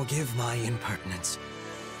 Forgive my impertinence,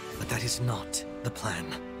 but that is not the plan.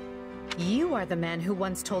 You are the man who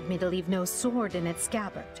once told me to leave no sword in its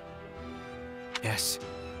scabbard. Yes,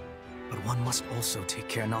 but one must also take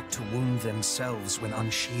care not to wound themselves when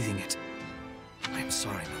unsheathing it. I am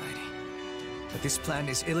sorry, milady, but this plan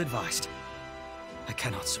is ill-advised. I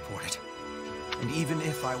cannot support it. And even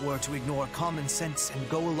if I were to ignore common sense and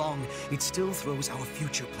go along, it still throws our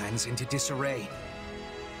future plans into disarray.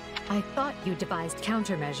 I thought you devised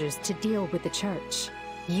countermeasures to deal with the Church.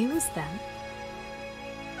 Use them.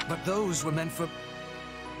 But those were meant for...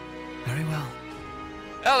 Very well.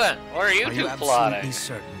 Well then, what are you two plotting? Absolutely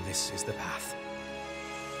certain this is the path?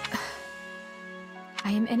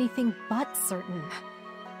 I am anything but certain.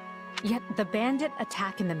 Yet the bandit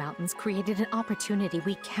attack in the mountains created an opportunity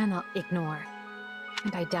we cannot ignore.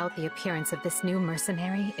 And I doubt the appearance of this new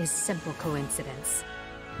mercenary is simple coincidence.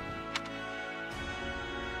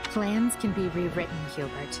 Plans can be rewritten,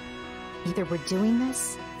 Hubert. Either we're doing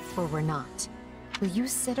this, or we're not. Will you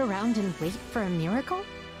sit around and wait for a miracle?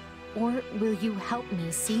 Or will you help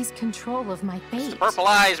me seize control of my fate? It's the purple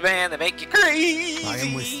eyes, man, that make you crazy! I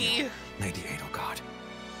am with you, Lady Edelgard.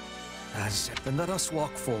 As said, then let us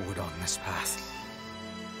walk forward on this path,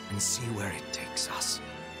 and see where it takes us.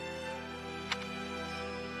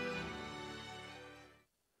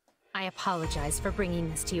 I apologize for bringing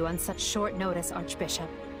this to you on such short notice, Archbishop.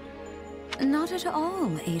 Not at all,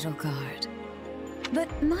 Edelgard.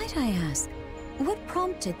 But might I ask, what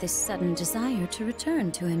prompted this sudden desire to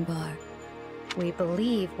return to Inbar? We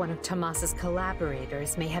believe one of Tomas's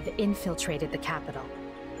collaborators may have infiltrated the capital.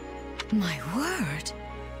 My word!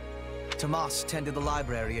 Tomas tended the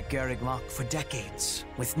library at Garreg Mach for decades,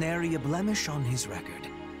 with nary a blemish on his record.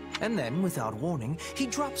 And then, without warning, he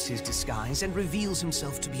drops his disguise and reveals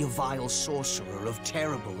himself to be a vile sorcerer of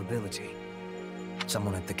terrible ability.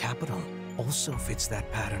 Someone at the capital also fits that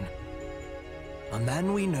pattern. A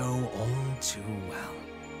man we know all too well.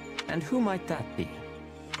 And who might that be?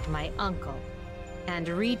 My uncle, and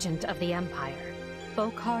regent of the Empire,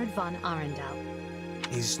 Volkhard von Arundel.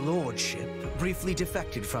 His lordship briefly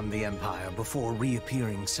defected from the Empire before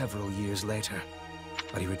reappearing several years later.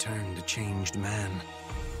 But he returned a changed man,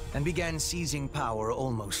 and began seizing power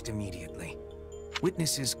almost immediately.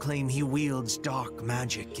 Witnesses claim he wields dark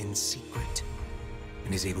magic in secret,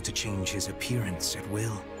 and is able to change his appearance at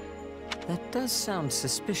will. That does sound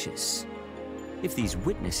suspicious, if these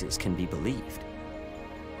witnesses can be believed.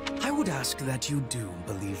 I would ask that you do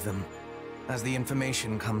believe them, as the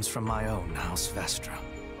information comes from my own House Vestra.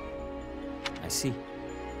 I see.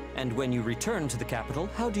 And when you return to the capital,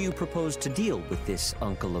 how do you propose to deal with this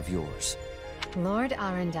uncle of yours? Lord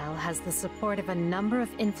Arundel has the support of a number of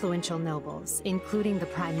influential nobles, including the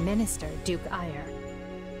Prime Minister, Duke Ayer.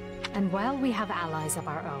 And while we have allies of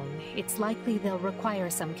our own, it's likely they'll require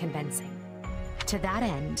some convincing. To that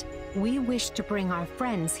end, we wish to bring our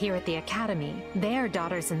friends here at the Academy, their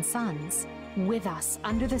daughters and sons, with us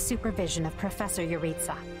under the supervision of Professor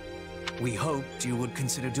Yuritsa. We hoped you would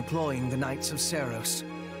consider deploying the Knights of Seros,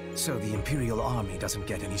 so the Imperial Army doesn't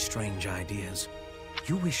get any strange ideas.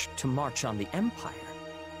 You wish to march on the Empire,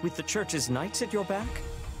 with the Church's knights at your back?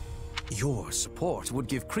 Your support would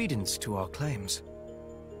give credence to our claims.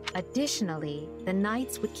 Additionally, the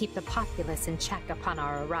Knights would keep the populace in check upon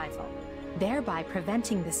our arrival, thereby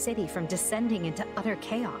preventing the city from descending into utter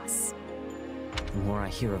chaos. The more I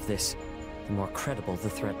hear of this, the more credible the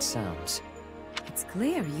threat sounds. It's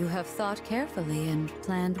clear you have thought carefully and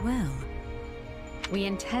planned well. We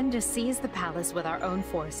intend to seize the palace with our own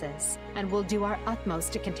forces, and we'll do our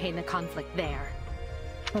utmost to contain the conflict there.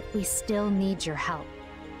 But we still need your help.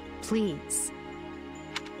 Please.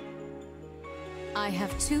 I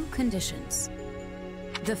have two conditions.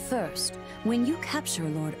 The first, when you capture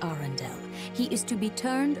Lord Arundel, he is to be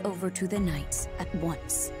turned over to the Knights at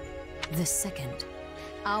once. The second,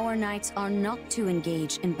 our Knights are not to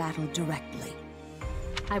engage in battle directly.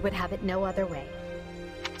 I would have it no other way.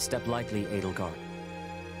 Step lightly, Edelgard.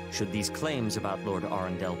 Should these claims about Lord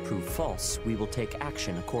Arundel prove false, we will take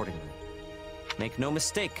action accordingly. Make no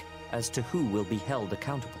mistake as to who will be held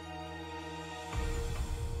accountable.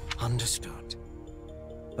 Understood.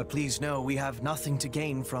 But please know we have nothing to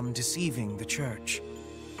gain from deceiving the Church.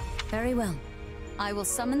 Very well. I will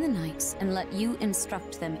summon the Knights and let you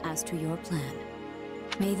instruct them as to your plan.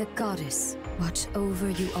 May the Goddess watch over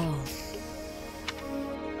you all.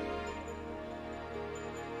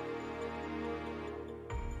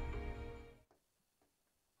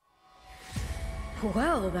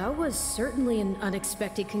 Well, that was certainly an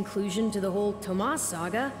unexpected conclusion to the whole Tomas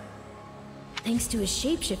saga. Thanks to his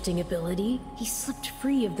shape-shifting ability, he slipped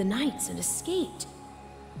free of the Knights and escaped.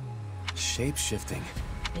 Shape-shifting?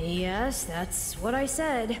 Yes, that's what I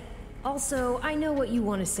said. Also, I know what you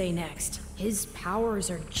want to say next. His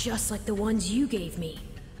powers are just like the ones you gave me.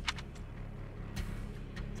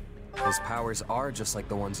 His powers are just like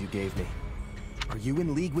the ones you gave me. Are you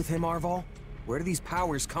in league with him, Arval? Where do these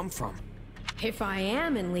powers come from? If I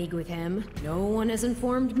am in league with him, no one has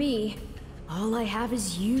informed me. All I have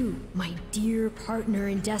is you, my dear partner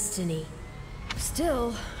in destiny.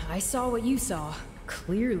 Still, I saw what you saw.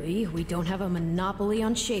 Clearly, we don't have a monopoly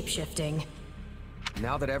on shapeshifting.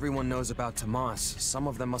 Now that everyone knows about Tomas, some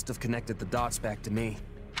of them must have connected the dots back to me.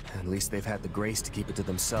 At least they've had the grace to keep it to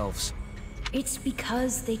themselves. It's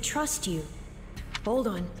because they trust you. Hold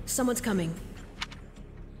on, someone's coming.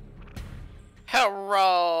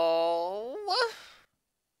 Hello?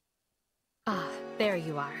 Ah, there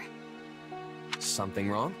you are. Something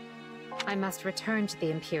wrong? I must return to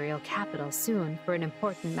the Imperial capital soon for an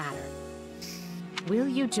important matter. Will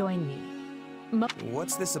you join me?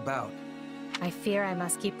 What's this about? I fear I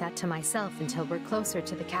must keep that to myself until we're closer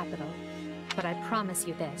to the capital. But I promise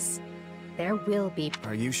you this. There will be...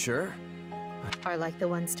 Are you sure? Are like the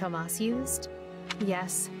ones Tomas used?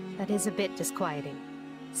 Yes, that is a bit disquieting.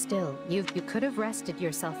 Still, you could have wrested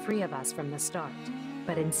yourself free of us from the start.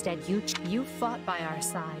 But instead you fought by our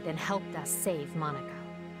side and helped us save Monica.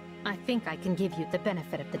 I think I can give you the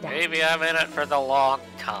benefit of the doubt. Maybe I'm in it for the long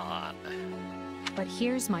con. But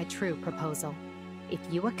here's my true proposal. If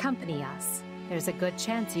you accompany us, there's a good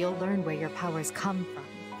chance you'll learn where your powers come from.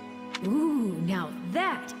 Ooh, now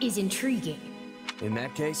that is intriguing. In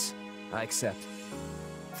that case, I accept.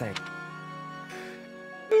 Thank you.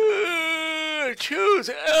 Choose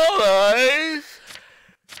allies.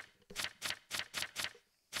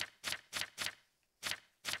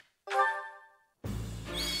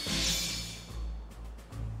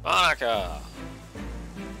 Monica.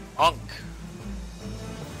 Monk.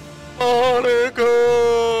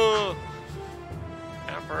 Monica.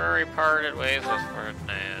 Temporary parted ways with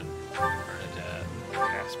Ferdinand. Bernadette.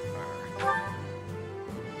 Caspar.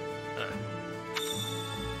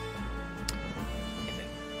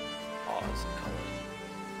 Pause and call it.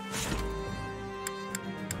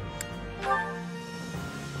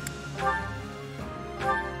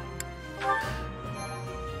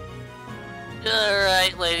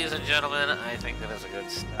 Alright, ladies and gentlemen, I think that is a good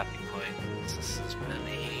stopping point. This has been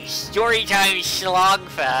a Storytime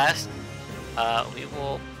Slogfest. We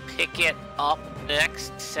will pick it up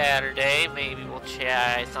next Saturday. Maybe we'll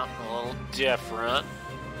try something a little different.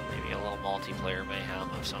 Maybe a little multiplayer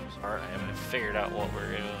mayhem of some sort. I haven't figured out what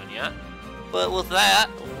we're doing yet. But with that,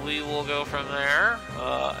 we will go from there.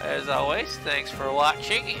 As always, thanks for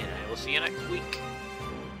watching, and I will see you next week.